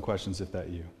yourself some questions if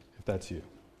that's you.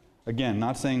 Again,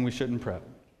 not saying we shouldn't prep.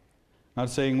 Not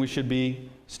saying we should be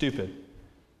stupid.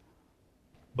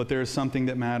 But there is something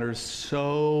that matters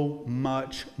so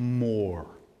much more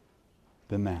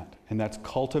than that. And that's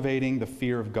cultivating the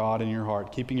fear of God in your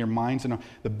heart, keeping your minds in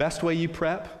the best way you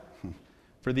prep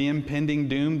for the impending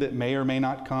doom that may or may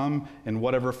not come in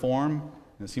whatever form,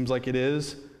 and it seems like it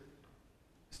is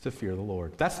to fear the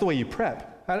Lord. That's the way you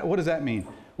prep. What does that mean?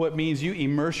 Well, it means you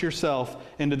immerse yourself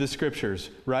into the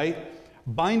scriptures, right?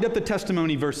 Bind up the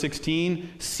testimony, verse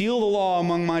 16, seal the law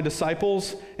among my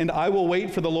disciples, and I will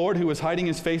wait for the Lord who is hiding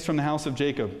his face from the house of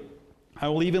Jacob. I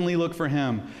will evenly look for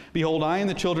him. Behold, I and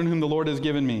the children whom the Lord has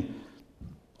given me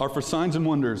are for signs and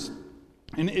wonders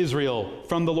in Israel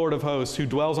from the Lord of hosts who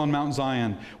dwells on Mount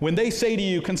Zion. When they say to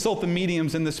you, consult the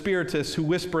mediums and the spiritists who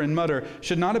whisper and mutter,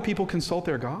 should not a people consult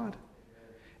their God?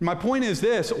 My point is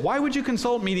this: why would you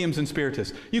consult mediums and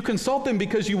spiritists? You consult them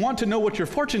because you want to know what your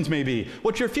fortunes may be,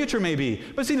 what your future may be.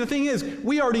 But see, the thing is,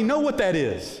 we already know what that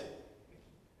is.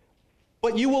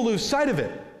 But you will lose sight of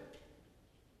it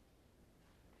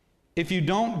if you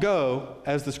don't go,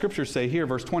 as the scriptures say here,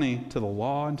 verse 20, to the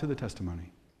law and to the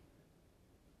testimony.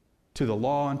 To the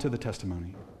law and to the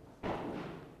testimony.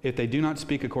 If they do not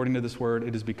speak according to this word,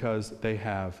 it is because they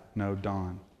have no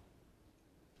dawn.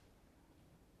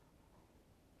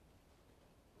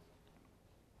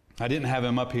 I didn't have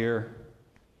him up here.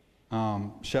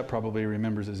 Shep probably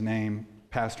remembers his name,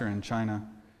 pastor in China.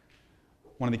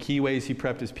 One of the key ways he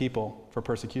prepped his people for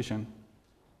persecution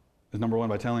is, number one,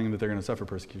 by telling them that they're going to suffer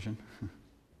persecution.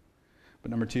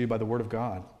 But number two, by the word of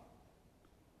God.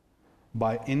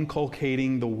 By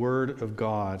inculcating the word of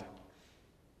God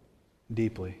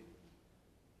deeply.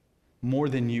 More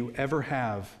than you ever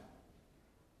have.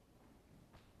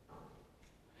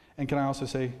 And can I also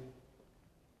say,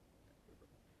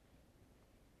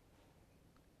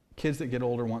 kids that get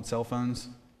older want cell phones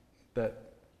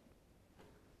that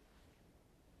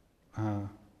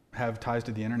have ties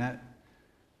to the internet.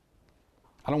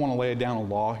 I don't want to lay down a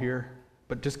law here,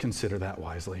 but just consider that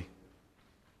wisely.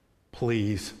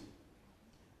 Please.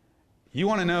 You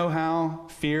want to know how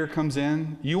fear comes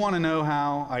in? You want to know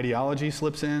how ideology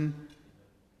slips in?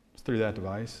 It's through that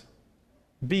device.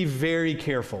 Be very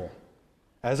careful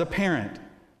as a parent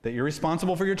that you're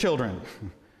responsible for your children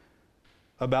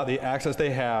about the access they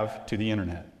have to the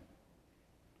internet.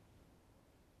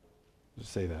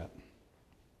 Just say that.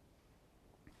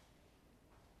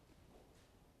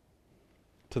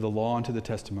 To the law and to the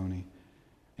testimony.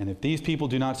 And if these people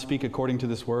do not speak according to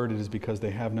this word, it is because they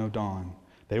have no dawn.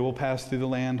 They will pass through the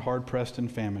land hard-pressed and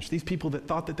famished. These people that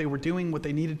thought that they were doing what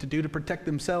they needed to do to protect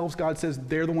themselves, God says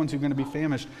they're the ones who are going to be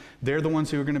famished. They're the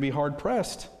ones who are going to be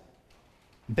hard-pressed.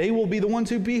 They will be the ones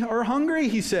who are hungry,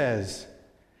 he says.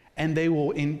 And they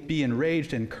will be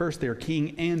enraged and curse their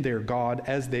king and their God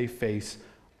as they face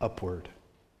upward.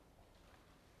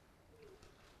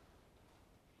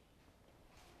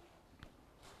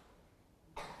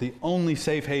 The only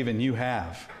safe haven you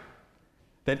have,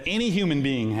 that any human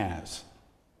being has,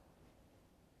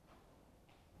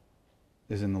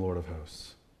 is in the Lord of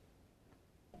hosts.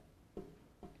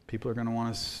 People are going to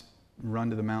want to run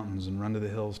to the mountains and run to the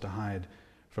hills to hide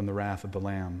from the wrath of the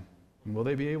Lamb. And will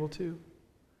they be able to?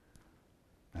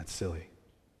 That's silly.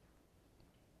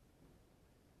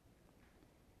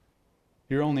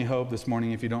 Your only hope this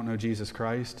morning, if you don't know Jesus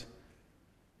Christ,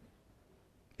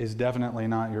 is definitely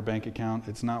not your bank account.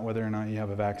 It's not whether or not you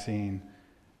have a vaccine.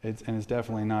 And it's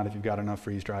definitely not if you've got enough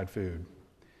freeze-dried food.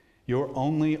 Your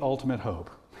only ultimate hope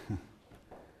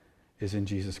is in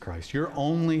Jesus Christ. Your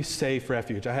only safe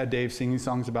refuge. I had Dave singing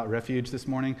songs about refuge this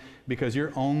morning because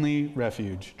your only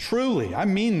refuge, truly, I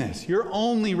mean this, your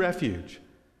only refuge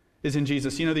is in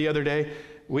Jesus. You know, the other day,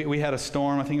 we had a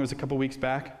storm, I think it was a couple weeks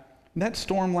back. And that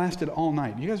storm lasted all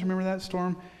night. You guys remember that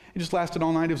storm? It just lasted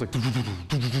all night.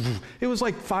 It was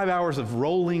like 5 hours of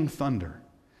rolling thunder.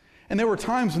 And there were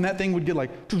times when that thing would get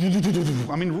like,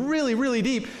 I mean, really, really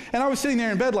deep. And I was sitting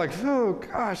there in bed like, oh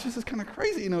gosh, this is kind of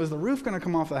crazy. You know, is the roof going to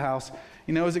come off the house?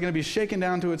 You know, is it going to be shaken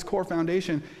down to its core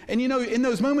foundation? And you know, in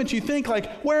those moments you think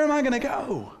like, where am I going to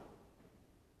go?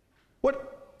 Where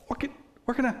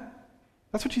can I?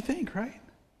 That's what you think, right?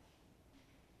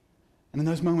 And in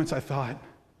those moments I thought,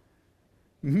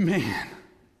 man,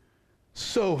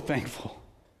 so thankful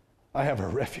I have a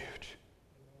refuge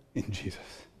in Jesus.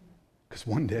 Because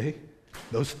one day,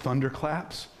 those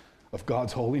thunderclaps of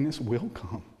God's holiness will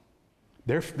come.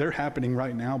 They're happening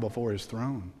right now before his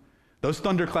throne. Those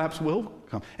thunderclaps will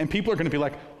come. And people are going to be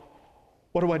like,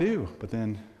 what do I do? But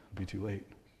then it'll be too late.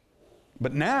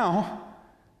 But now,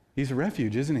 he's a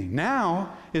refuge, isn't he?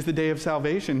 Now is the day of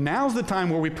salvation. Now's the time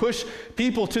where we push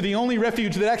people to the only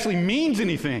refuge that actually means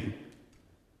anything.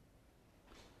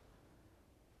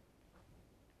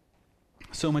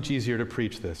 So much easier to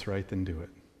preach this, right, than do it.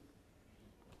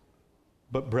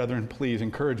 But brethren, please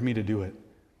encourage me to do it.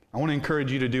 I want to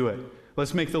encourage you to do it.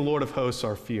 Let's make the Lord of hosts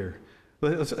our fear.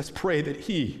 Let's pray that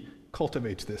he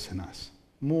cultivates this in us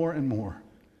more and more.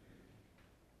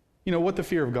 You know what the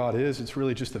fear of God is? It's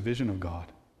really just a vision of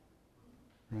God,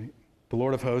 right? The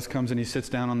Lord of hosts comes and he sits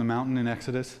down on the mountain in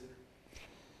Exodus.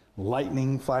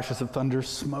 Lightning, flashes of thunder,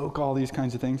 smoke, all these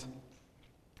kinds of things.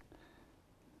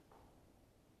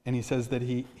 And he says that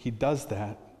he does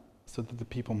that so that the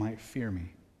people might fear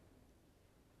me.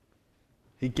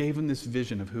 He gave them this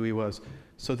vision of who he was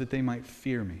so that they might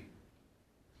fear me.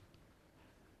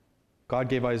 God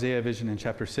gave Isaiah a vision in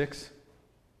chapter 6.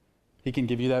 He can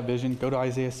give you that vision. Go to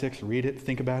Isaiah 6, read it,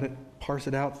 think about it, parse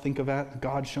it out, think of that.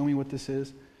 God, show me what this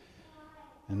is.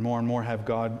 And more have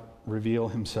God reveal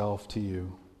himself to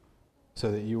you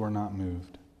so that you are not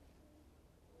moved.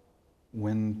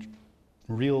 When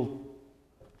real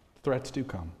threats do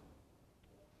come.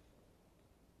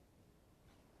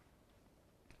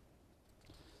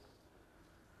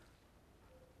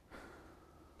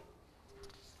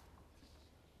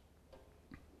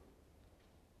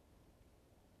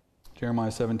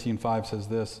 Jeremiah 17:5 says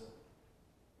this,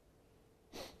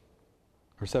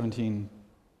 or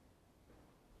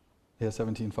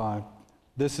 17:5.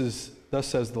 Thus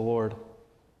says the Lord,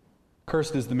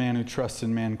 cursed is the man who trusts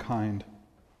in mankind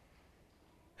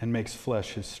and makes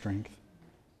flesh his strength.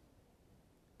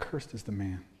 Cursed is the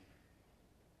man.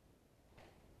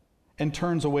 And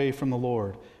turns away from the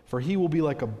Lord, for he will be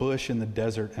like a bush in the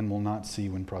desert and will not see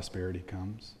when prosperity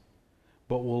comes,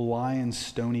 but will lie in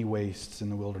stony wastes in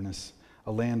the wilderness,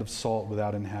 a land of salt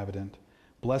without inhabitant.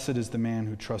 Blessed is the man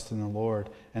who trusts in the Lord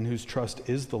and whose trust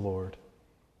is the Lord.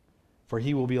 For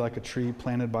he will be like a tree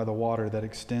planted by the water that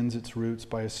extends its roots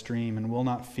by a stream and will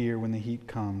not fear when the heat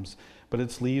comes, but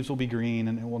its leaves will be green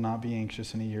and it will not be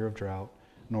anxious in a year of drought,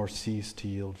 nor cease to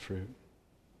yield fruit.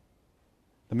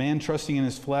 The man trusting in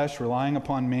his flesh, relying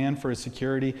upon man for his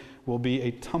security, will be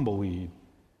a tumbleweed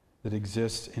that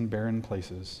exists in barren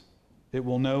places. It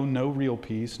will know no real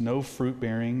peace, no fruit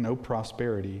bearing, no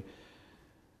prosperity.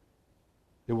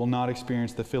 It will not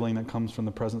experience the filling that comes from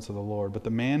the presence of the Lord. But the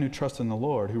man who trusts in the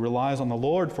Lord, who relies on the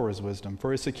Lord for his wisdom,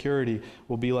 for his security,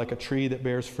 will be like a tree that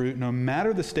bears fruit no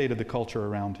matter the state of the culture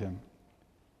around him.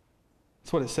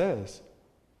 That's what it says.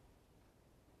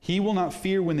 He will not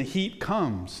fear when the heat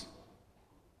comes.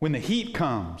 When the heat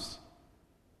comes.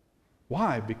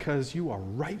 Why? Because you are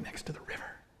right next to the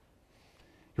river.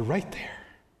 You're right there.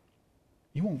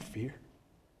 You won't fear.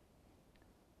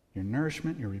 Your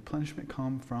nourishment, your replenishment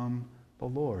come from the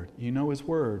Lord. You know his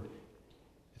word.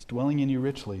 It's dwelling in you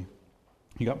richly.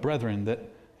 You got brethren that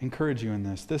encourage you in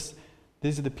this.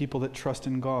 These are the people that trust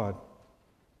in God.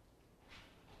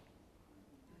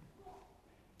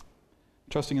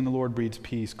 Trusting in the Lord breeds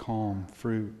peace, calm,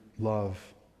 fruit, love.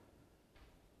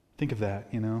 Think of that,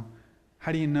 you know.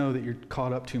 How do you know that you're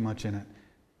caught up too much in it?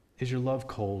 Is your love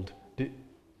cold?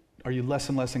 Are you less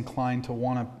and less inclined to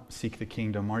want to seek the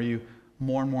kingdom? Are you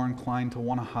more and more inclined to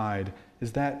want to hide?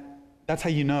 That's how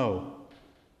you know.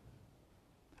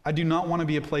 I do not want to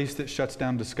be a place that shuts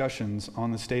down discussions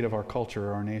on the state of our culture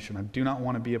or our nation. I do not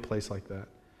want to be a place like that,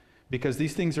 because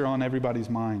these things are on everybody's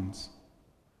minds.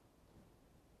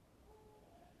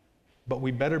 But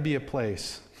we better be a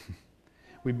place.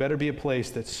 We better be a place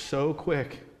that's so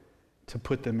quick to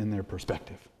put them in their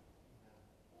perspective.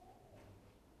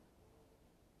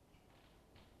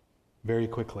 Very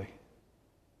quickly.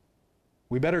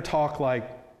 We better talk like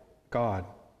God.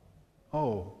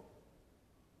 Oh,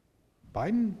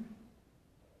 Biden?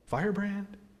 Firebrand?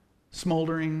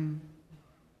 Smoldering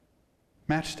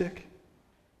matchstick?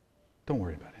 Don't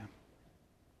worry about him.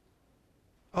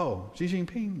 Oh, Xi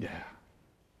Jinping? Yeah.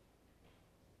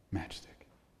 Matchstick.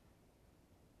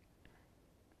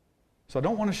 So I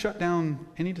don't want to shut down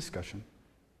any discussion,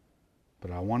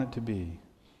 but I want it to be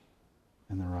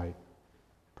in the right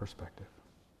perspective.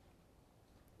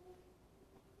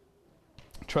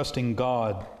 Trusting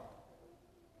God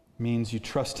means you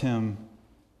trust Him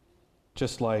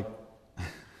just like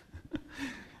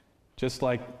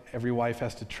every wife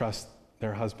has to trust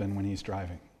their husband when he's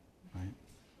driving, right?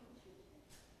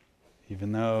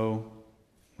 Even though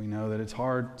we know that it's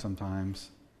hard sometimes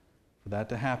for that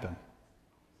to happen.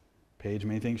 Paige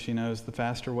may think she knows the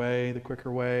faster way, the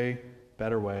quicker way,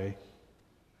 better way.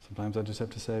 Sometimes I just have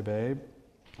to say, babe,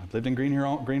 I've lived in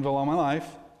Greenville all my life,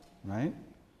 right?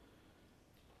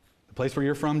 The place where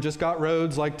you're from just got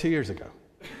roads like 2 years ago.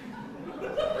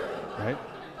 Right?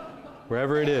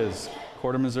 Wherever it is,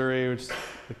 Court of Missouri, which is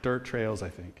with dirt trails, I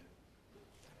think.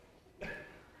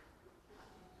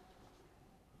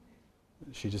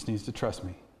 She just needs to trust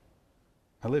me.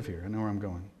 I live here. I know where I'm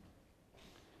going.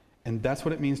 And that's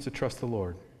what it means to trust the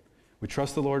Lord. We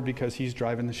trust the Lord because He's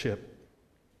driving the ship,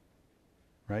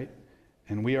 right?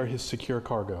 And we are His secure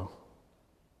cargo.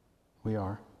 We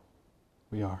are.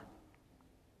 We are.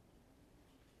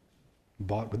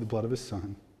 Bought with the blood of His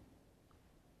Son.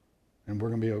 And we're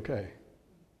going to be okay.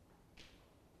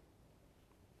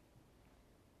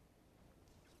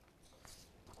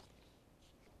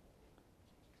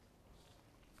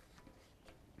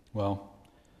 Well,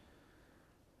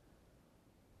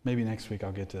 maybe next week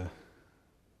I'll get to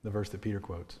the verse that Peter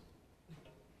quotes.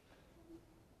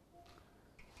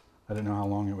 I didn't know how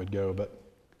long it would go, but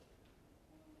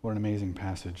what an amazing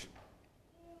passage.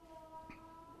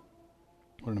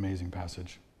 What an amazing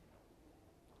passage.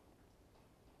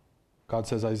 God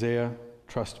says, Isaiah,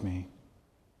 trust me,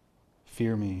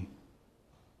 fear me,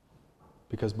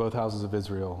 because both houses of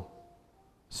Israel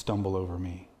stumble over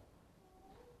me,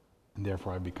 and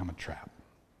therefore I become a trap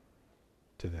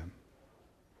to them.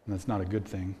 And that's not a good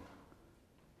thing.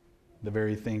 The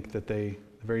very thing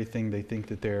they think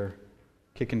that they're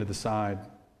kicking to the side,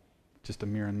 just a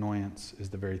mere annoyance, is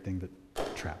the very thing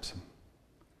that traps them.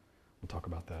 We'll talk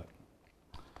about that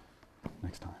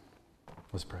next time.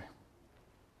 Let's pray.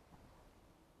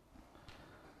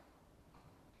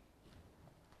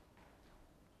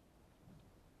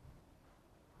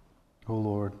 Oh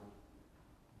Lord,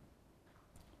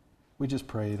 we just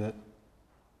pray that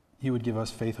You would give us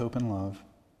faith, hope, and love.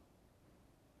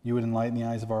 You would enlighten the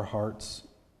eyes of our hearts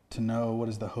to know what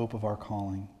is the hope of our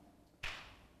calling,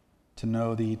 to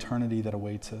know the eternity that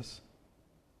awaits us,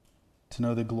 to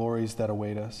know the glories that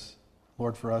await us.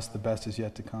 Lord, for us, the best is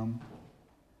yet to come.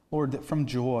 Lord, that from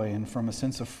joy and from a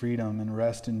sense of freedom and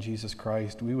rest in Jesus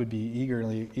Christ, we would be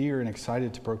eager and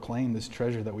excited to proclaim this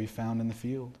treasure that we found in the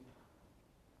field.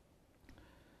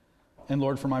 And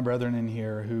Lord, for my brethren in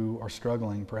here who are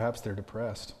struggling, perhaps they're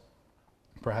depressed.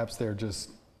 Perhaps they're just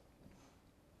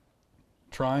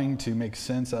trying to make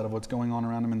sense out of what's going on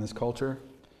around them in this culture.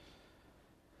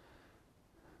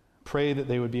 Pray that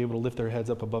they would be able to lift their heads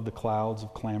up above the clouds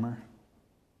of clamor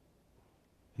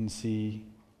and see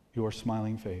Your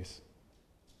smiling face.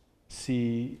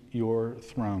 See Your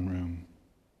throne room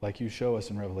like You show us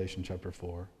in Revelation chapter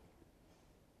 4.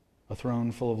 A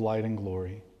throne full of light and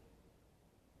glory.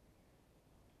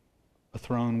 A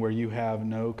throne where You have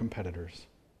no competitors.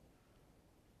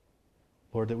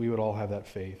 Lord, that we would all have that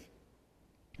faith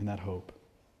and that hope.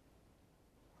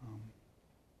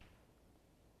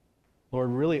 Lord,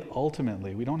 really,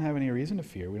 ultimately, we don't have any reason to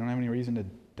fear. We don't have any reason to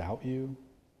doubt You.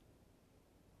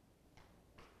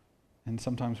 And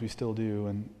sometimes we still do.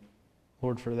 And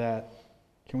Lord, for that,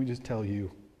 can we just tell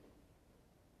You,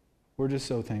 we're just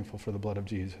so thankful for the blood of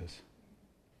Jesus.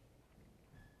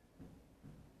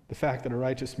 The fact that a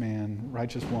righteous man,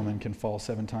 righteous woman can fall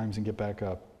 7 times and get back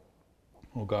up.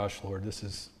 Oh gosh, Lord, this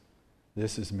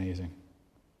is amazing.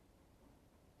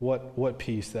 What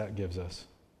peace that gives us.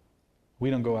 We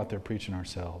don't go out there preaching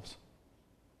ourselves.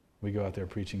 We go out there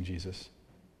preaching Jesus,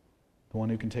 the one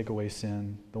who can take away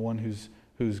sin, the one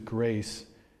whose grace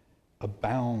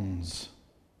abounds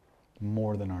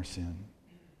more than our sin.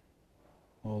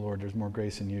 Oh Lord, there's more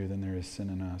grace in you than there is sin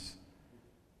in us.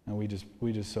 And we just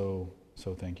so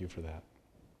thank you for that.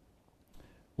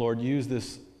 Lord, use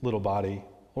this little body.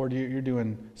 Lord, you're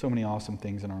doing so many awesome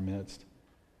things in our midst.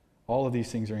 All of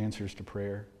these things are answers to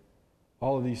prayer.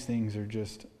 All of these things are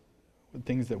just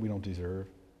things that we don't deserve.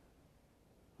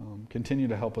 Continue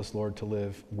to help us, Lord, to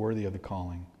live worthy of the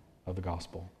calling of the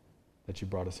gospel that you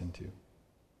brought us into.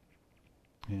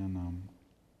 And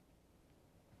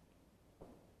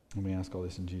we ask all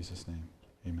this in Jesus' name.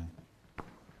 Amen.